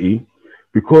inner city,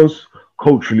 because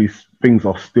culturally things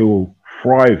are still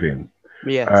thriving.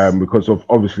 Yes. Because of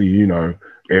obviously,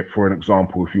 for an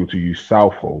example, if you were to use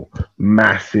Southall,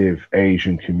 massive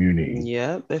Asian community.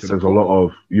 Yeah. So there's a lot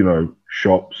of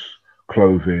shops,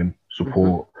 clothing,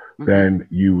 support. Then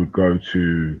you would go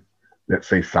to, let's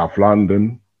say, South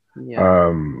London,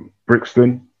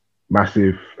 Brixton,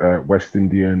 massive West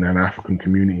Indian and African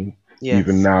community. Yes.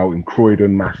 Even now in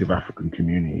Croydon, massive African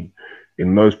community.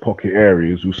 In those pocket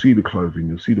areas, you'll see the clothing,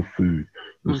 you'll see the food,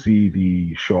 you'll see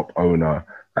the shop owner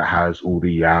that has all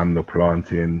the yam, the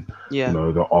plantain,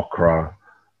 the okra,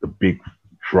 the big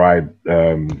dried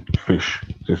fish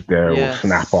just there, or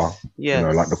snapper,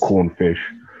 like the cornfish.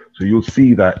 So you'll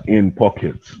see that in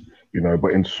pockets,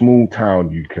 but in small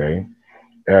town UK,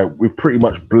 we've pretty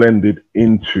much blended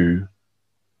into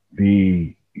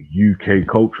the UK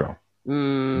culture.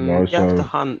 You have to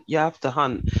hunt. You have to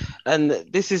hunt. And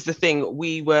this is the thing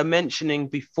we were mentioning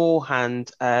beforehand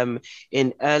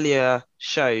in earlier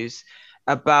shows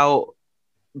about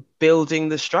building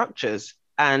the structures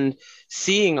and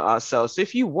seeing ourselves. So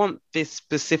if you want this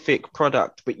specific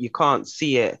product, but you can't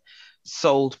see it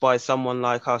sold by someone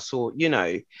like us, or,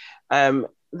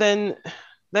 then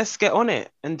let's get on it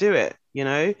and do it,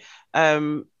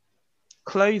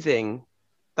 clothing.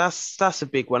 That's a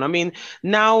big one. I mean,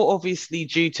 now obviously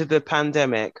due to the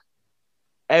pandemic,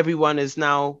 everyone has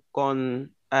now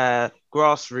gone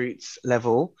grassroots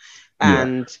level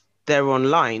and they're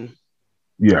online.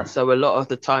 Yeah. So a lot of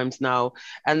the times now,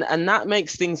 and that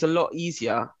makes things a lot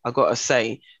easier, I gotta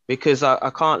say, because I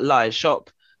can't lie,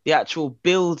 the actual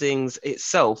buildings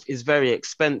itself is very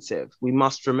expensive. We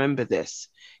must remember this.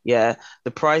 Yeah, the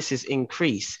prices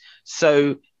increase.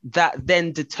 So that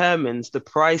then determines the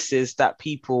prices that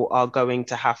people are going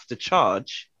to have to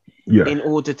charge in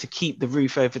order to keep the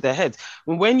roof over their heads.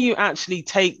 When you actually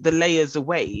take the layers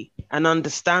away and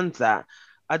understand that,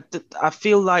 I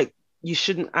feel like you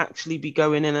shouldn't actually be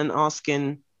going in and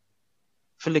asking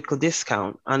for little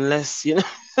discount unless,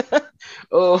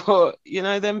 or,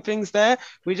 them things there.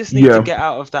 We just need to get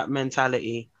out of that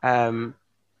mentality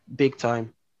big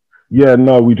time. Yeah,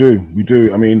 no, we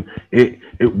do. I mean,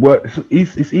 it works.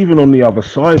 It's even on the other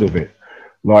side of it.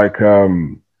 Like,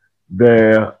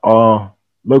 there are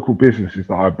local businesses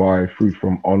that I buy food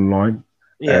from online,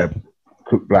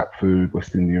 cook black food,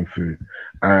 West Indian food,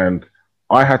 and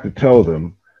I had to tell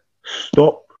them,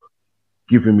 stop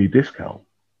giving me discount.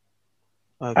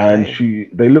 Okay. And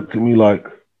they looked at me like,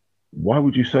 why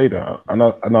would you say that?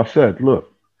 And I said,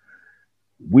 look,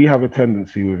 we have a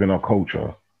tendency within our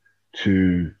culture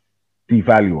to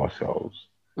devalue ourselves,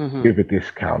 give a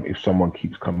discount if someone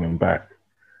keeps coming back.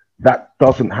 That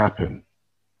doesn't happen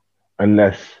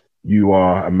unless you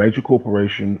are a major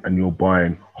corporation and you're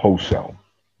buying wholesale.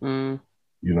 You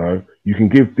can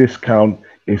give discount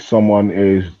if someone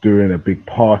is doing a big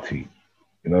party.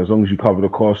 As long as you cover the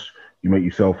cost, you make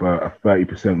yourself a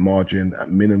 30% margin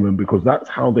at minimum, because that's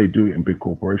how they do it in big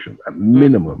corporations. At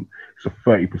minimum, it's a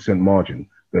 30% margin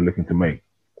they're looking to make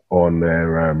on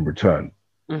their return.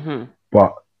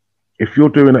 But if you're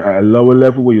doing it at a lower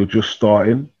level where you're just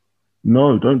starting,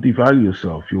 no, don't devalue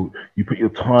yourself. You put your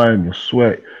time, your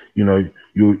sweat,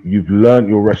 you've learned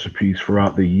your recipes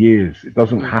throughout the years. It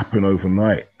doesn't happen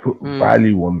overnight. Put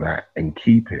value on that and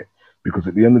keep it. Because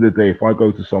at the end of the day, if I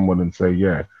go to someone and say,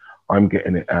 yeah, I'm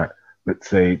getting it at, let's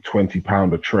say,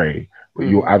 £20 a tray, but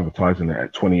you're advertising it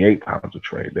at £28 a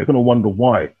tray, they're going to wonder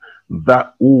why.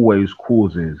 That always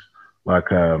causes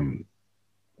the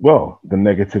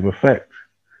negative effect.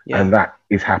 And that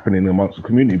is happening amongst the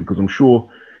community, because I'm sure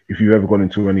if you've ever gone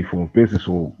into any form of business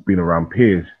or been around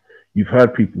peers, you've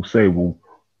heard people say, well,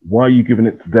 why are you giving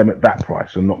it to them at that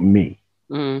price and not me?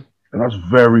 And that's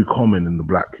very common in the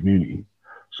black community.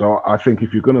 So I think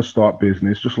if you're going to start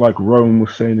business, just like Rowan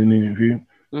was saying in the interview,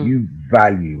 you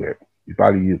value it. You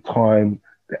value your time,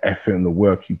 the effort and the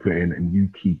work you put in, and you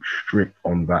keep strict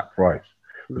on that price.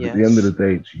 Because at the end of the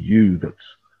day, it's you that's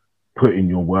putting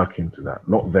your work into that,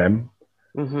 not them.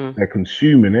 They're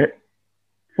consuming it,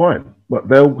 fine. But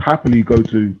they'll happily go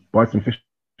to buy some fish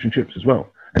and chips as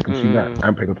well and consume that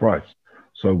and pay the price.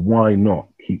 So why not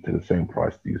keep to the same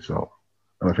price to yourself?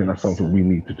 And I think that's something we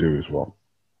need to do as well.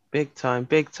 Big time,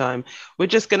 big time. We're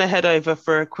just going to head over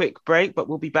for a quick break, but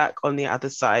we'll be back on the other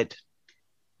side.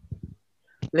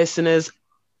 Listeners,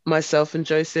 myself and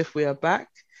Joseph, we are back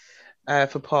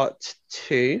for part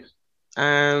 2.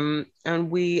 And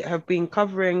we have been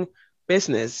covering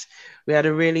business. We had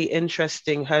a really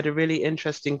interesting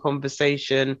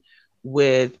conversation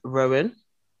with Rowan.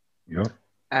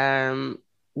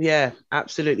 Yeah,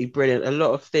 absolutely brilliant. A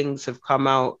lot of things have come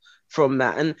out from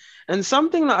that, and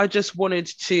something that I just wanted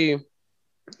to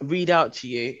read out to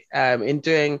you in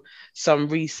doing some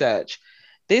research.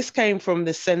 This came from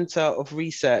the Center of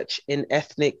Research in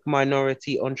Ethnic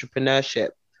Minority Entrepreneurship.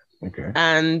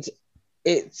 And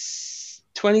it's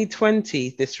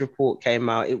 2020 this report came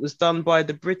out. It was done by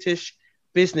the British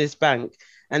Business Bank,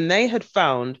 and they had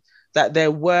found that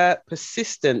there were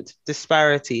persistent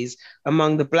disparities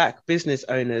among the Black business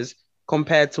owners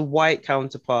compared to white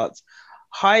counterparts,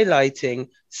 highlighting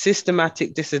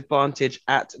systematic disadvantage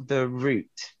at the root.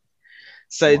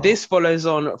 So this follows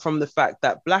on from the fact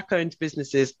that Black-owned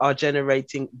businesses are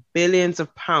generating billions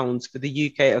of pounds for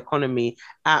the UK economy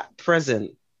at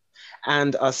present.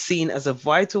 and are seen as a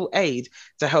vital aid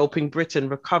to helping Britain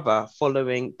recover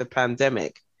following the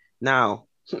pandemic. Now,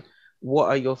 what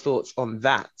are your thoughts on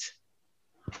that?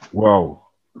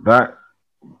 Well, that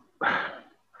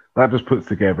just puts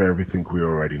together everything we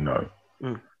already know.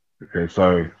 Okay,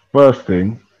 so first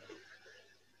thing,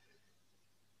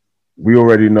 we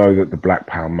already know that the black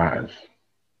pound matters.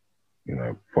 You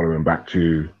know, following back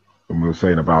to when we were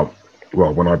saying about,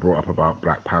 well, when I brought up about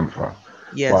Black Panther.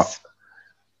 Yes.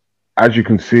 But as you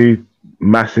can see,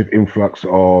 massive influx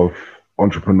of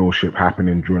entrepreneurship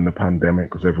happening during the pandemic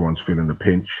because everyone's feeling the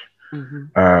pinch.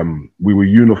 We were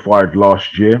unified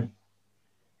last year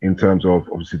in terms of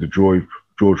obviously the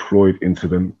George Floyd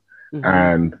incident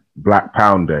and Black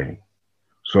Pound Day.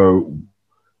 So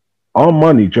our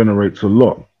money generates a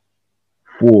lot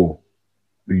for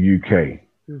the UK.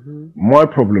 My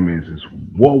problem is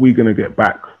what are we going to get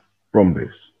back from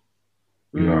this?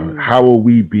 You know, how are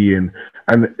we being?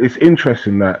 And it's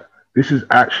interesting that this is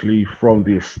actually from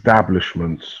the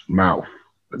establishment's mouth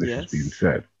that this is being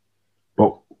said.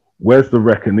 But where's the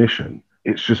recognition?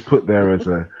 It's just put there as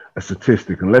a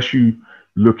statistic. Unless you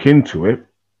look into it,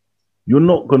 you're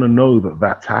not going to know that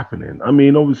that's happening. I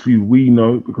mean, obviously we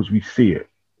know because we see it.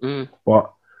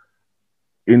 But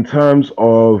in terms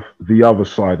of the other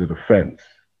side of the fence,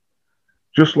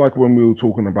 just like when we were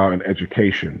talking about in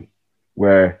education,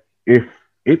 where if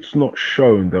it's not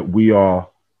shown that we are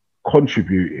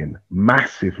contributing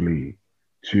massively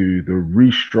to the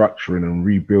restructuring and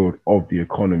rebuild of the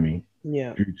economy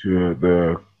due to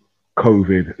the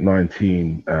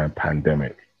COVID-19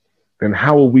 pandemic, then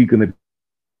how are we going to,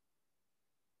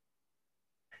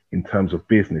 in terms of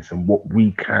business and what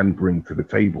we can bring to the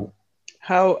table?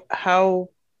 How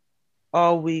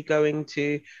are we going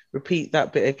to repeat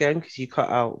that bit again? Because you cut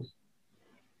out.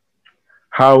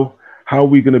 How are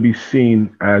we going to be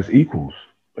seen as equals,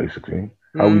 basically?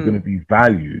 How are we going to be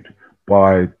valued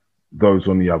by those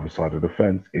on the other side of the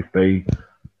fence if they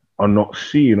are not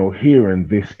seeing or hearing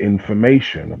this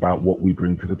information about what we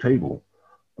bring to the table?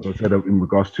 As I said, in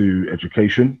regards to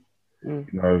education, you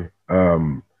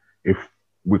know, if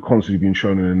we're constantly being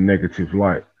shown in a negative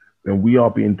light, then we are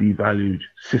being devalued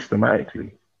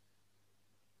systematically.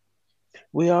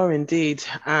 We are indeed.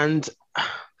 And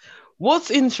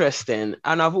what's interesting,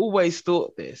 and I've always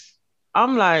thought this,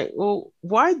 I'm like, well,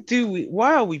 why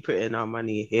are we putting our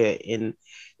money here in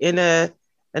a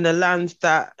land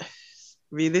that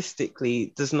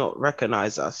realistically does not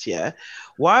recognize us? Yeah.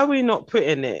 Why are we not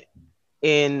putting it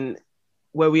in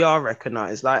where we are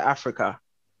recognized, like Africa?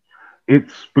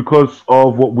 It's because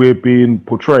of what we're being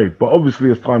portrayed. But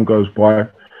obviously, as time goes by,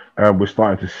 we're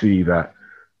starting to see that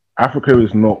Africa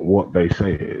is not what they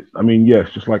say it is. I mean, yes,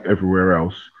 just like everywhere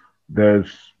else,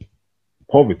 there's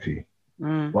poverty,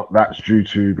 but that's due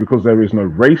to, because there is no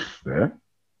race there,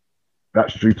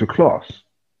 that's due to class.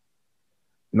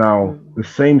 Now, the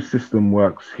same system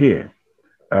works here.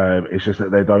 It's just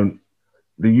that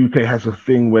the UK has a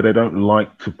thing where they don't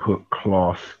like to put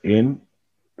class in.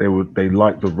 They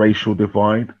like the racial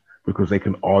divide because they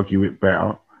can argue it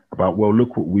better about, well,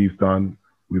 look what we've done.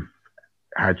 We've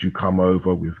had you come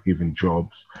over, we've given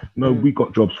jobs. No, we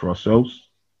got jobs for ourselves.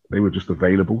 They were just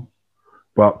available.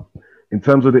 But in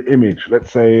terms of the image,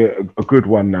 let's say a good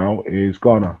one now is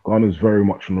Ghana. Ghana is very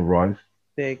much on the rise.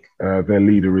 Big. Their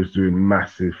leader is doing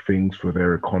massive things for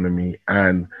their economy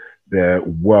and their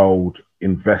world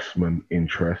investment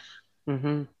interests.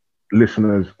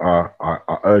 Listeners,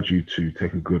 I urge you to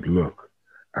take a good look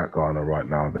at Ghana right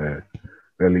now.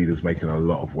 Their leader's making a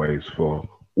lot of waves for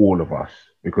all of us,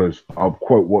 because I'll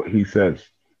quote what he says: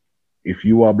 if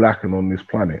you are black and on this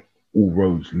planet, all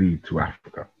roads lead to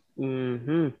Africa.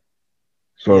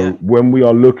 So when we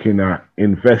are looking at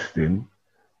investing,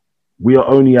 we are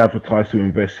only advertised to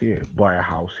invest here, buy a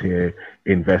house here,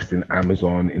 invest in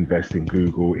Amazon, invest in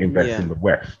Google, invest in the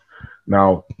West.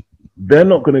 Now, they're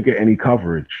not going to get any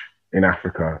coverage in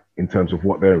Africa in terms of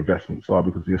what their investments are,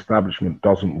 because the establishment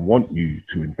doesn't want you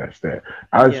to invest there.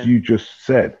 As you just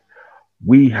said,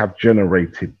 we have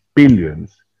generated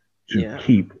billions to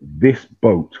keep this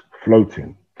boat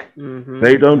floating.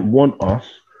 They don't want us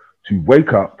to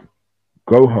wake up,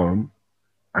 go home,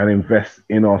 and invest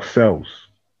in ourselves,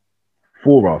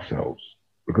 for ourselves.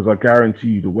 Because I guarantee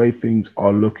you, the way things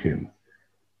are looking,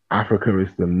 Africa is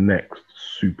the next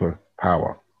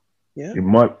superpower. It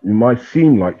might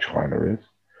seem like China is,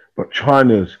 but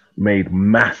China's made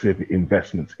massive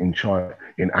investments in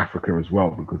Africa as well,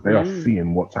 because they are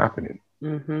seeing what's happening.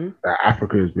 That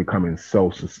Africa is becoming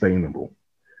self-sustainable.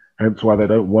 Hence why they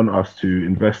don't want us to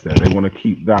invest there. They want to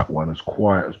keep that one as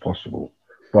quiet as possible.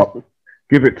 But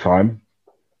give it time.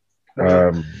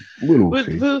 We'll all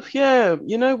see. Yeah,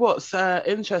 you know what's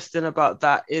interesting about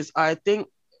that is I think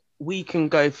we can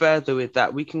go further with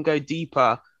that. We can go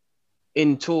deeper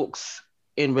in talks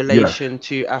in Yes. relation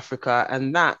to Africa,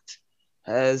 and that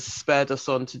has spurred us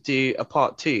on to do a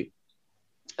part two,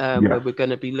 where Yes. we're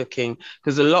going to be looking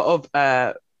because a lot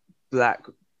of black,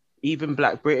 even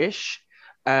black British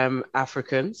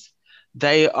Africans,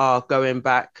 they are going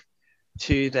back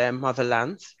to their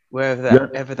motherland, wherever Yeah.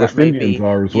 ever that West may Indians be.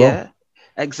 are as well. Yeah,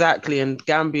 exactly. And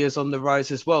Gambia's on the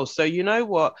rise as well. So you know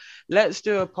what? Let's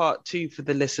do a part two for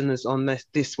the listeners on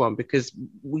this one because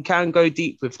we can go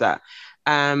deep with that,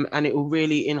 and it will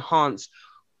really enhance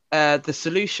the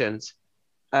solutions.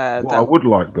 What I would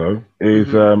like though is,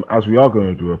 Mhm. as we are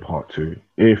going to do a part two,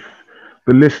 if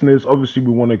the listeners, obviously,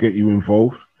 we want to get you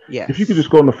involved. If you could Yes. just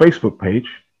go on the Facebook page,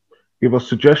 give us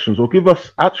suggestions or give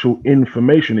us actual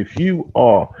information. If you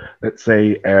are, let's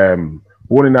say,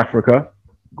 born in Africa,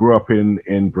 grew up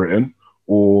in Britain,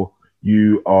 or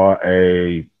you are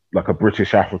a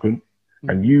British African,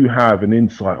 and Mhm. you have an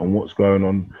insight on what's going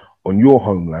on your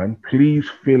homeland, please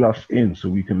fill us in so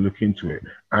we can look into it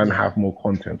and Yeah. have more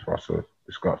content for us to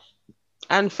discuss.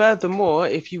 And furthermore,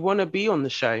 if you want to be on the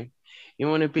show, you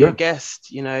want to be a Yeah,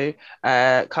 guest,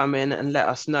 come in and let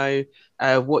us know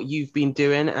what you've been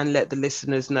doing and let the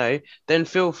listeners know, then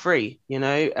feel free,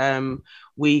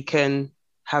 we can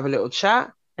have a little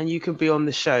chat and you can be on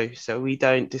the show. So we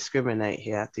don't discriminate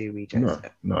here, do we, no,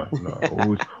 Joseph? no,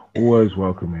 no. Always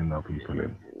welcoming our people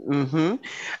in. Mm-hmm.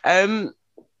 Um,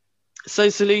 so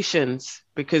solutions,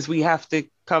 because we have to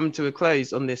come to a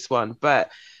close on this one,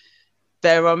 but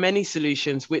there are many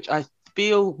solutions which I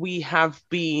feel we have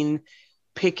been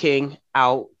picking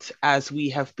out as we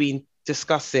have been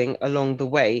discussing along the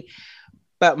way.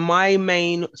 But my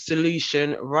main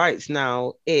solution right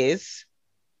now is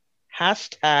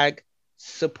hashtag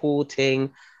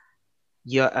supporting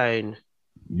your own.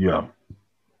 Yeah.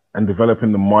 And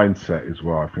developing the mindset as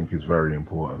well, I think is very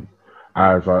important.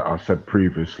 As I said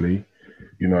previously,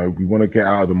 we want to get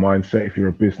out of the mindset. If you're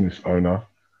a business owner,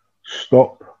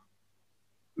 stop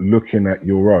looking at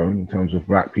your own in terms of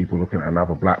black people looking at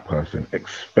another black person,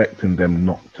 expecting them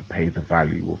not to pay the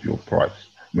value of your price,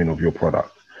 of your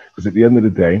product. Because at the end of the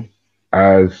day,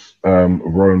 as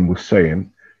Rowan was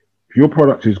saying, if your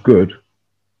product is good,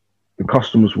 the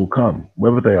customers will come,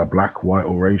 whether they are black, white,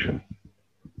 or Asian.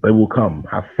 They will come.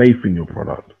 Have faith in your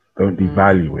product. Don't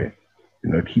devalue it.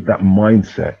 Keep that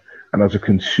mindset. And as a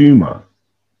consumer,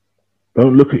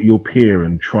 don't look at your peer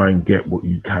and try and get what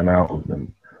you can out of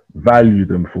them. Value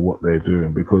them for what they're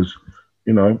doing because,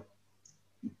 you know,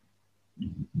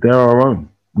 they're our own.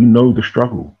 We know the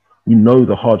struggle. We know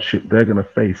the hardship they're going to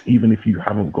face, even if you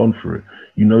haven't gone through it.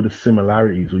 You know the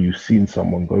similarities or you've seen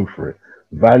someone go through it.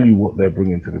 Value what they're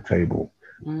bringing to the table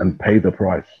and pay the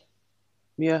price.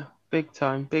 Yeah, big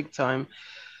time, big time.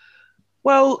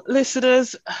 Well,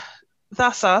 listeners,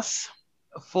 that's us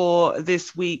for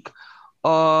this week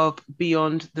of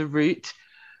Beyond the Root.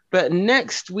 But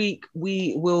next week,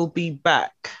 we will be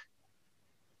back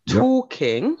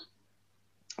talking.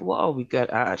 What are we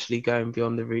actually going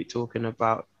beyond the root talking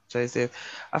about, Joseph?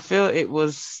 I feel it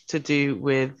was to do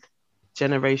with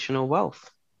generational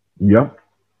wealth. Yep.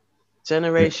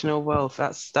 Generational wealth.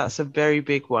 That's a very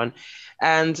big one.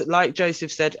 And like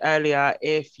Joseph said earlier,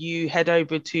 if you head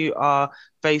over to our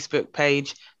Facebook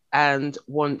page and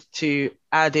want to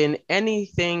add in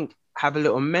anything, have a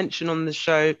little mention on the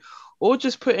show, or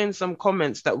just put in some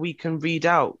comments that we can read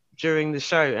out during the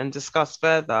show and discuss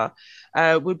further,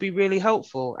 would be really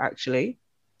helpful, actually.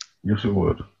 Yes, it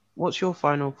would. What's your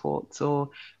final thoughts or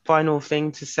final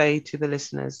thing to say to the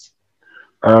listeners?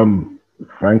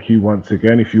 Thank you once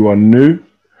again. If you are new,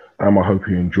 I hope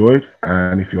you enjoyed.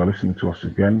 And if you are listening to us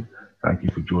again, thank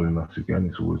you for joining us again.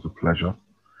 It's always a pleasure.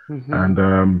 Mm-hmm.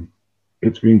 And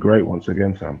it's been great once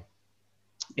again, Sam.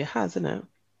 It has, isn't it?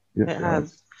 Yes, it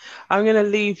has. I'm going to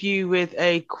leave you with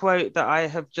a quote that I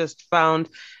have just found.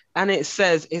 And it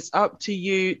says, it's up to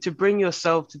you to bring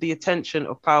yourself to the attention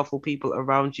of powerful people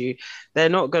around you. They're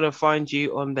not going to find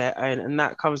you on their own. And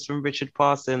that comes from Richard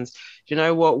Parsons. Do you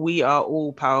know what? We are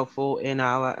all powerful in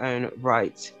our own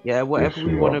right. Yeah, whatever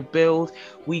we want to build,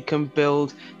 we can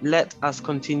build. Let us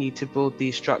continue to build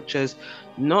these structures,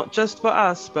 not just for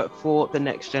us, but for the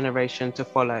next generation to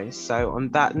follow. So on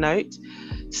that note,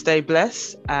 stay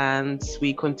blessed and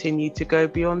we continue to go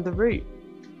beyond the root.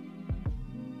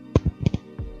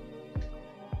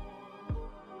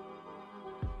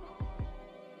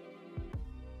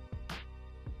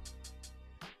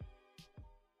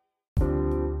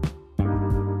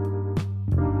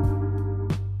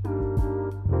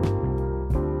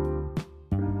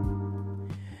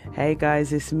 Hey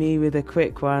guys, it's me with a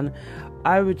quick one.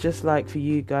 I would just like for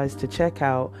you guys to check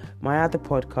out my other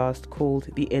podcast called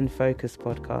the In Focus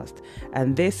podcast.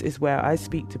 And this is where I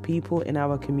speak to people in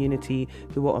our community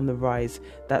who are on the rise.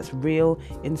 That's real,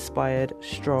 inspired,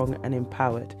 strong and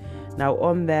empowered. Now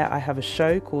on there I have a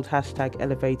show called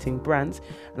 #Elevating Brands,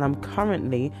 and I'm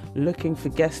currently looking for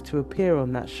guests to appear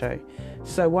on that show.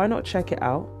 So why not check it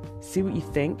out, see what you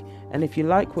think, and if you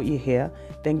like what you hear,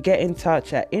 then get in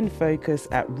touch at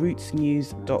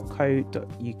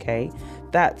infocus@rootsnews.co.uk.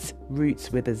 That's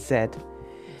Roots with a Z.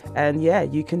 And yeah,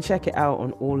 you can check it out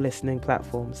on all listening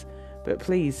platforms. But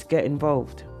please get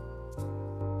involved.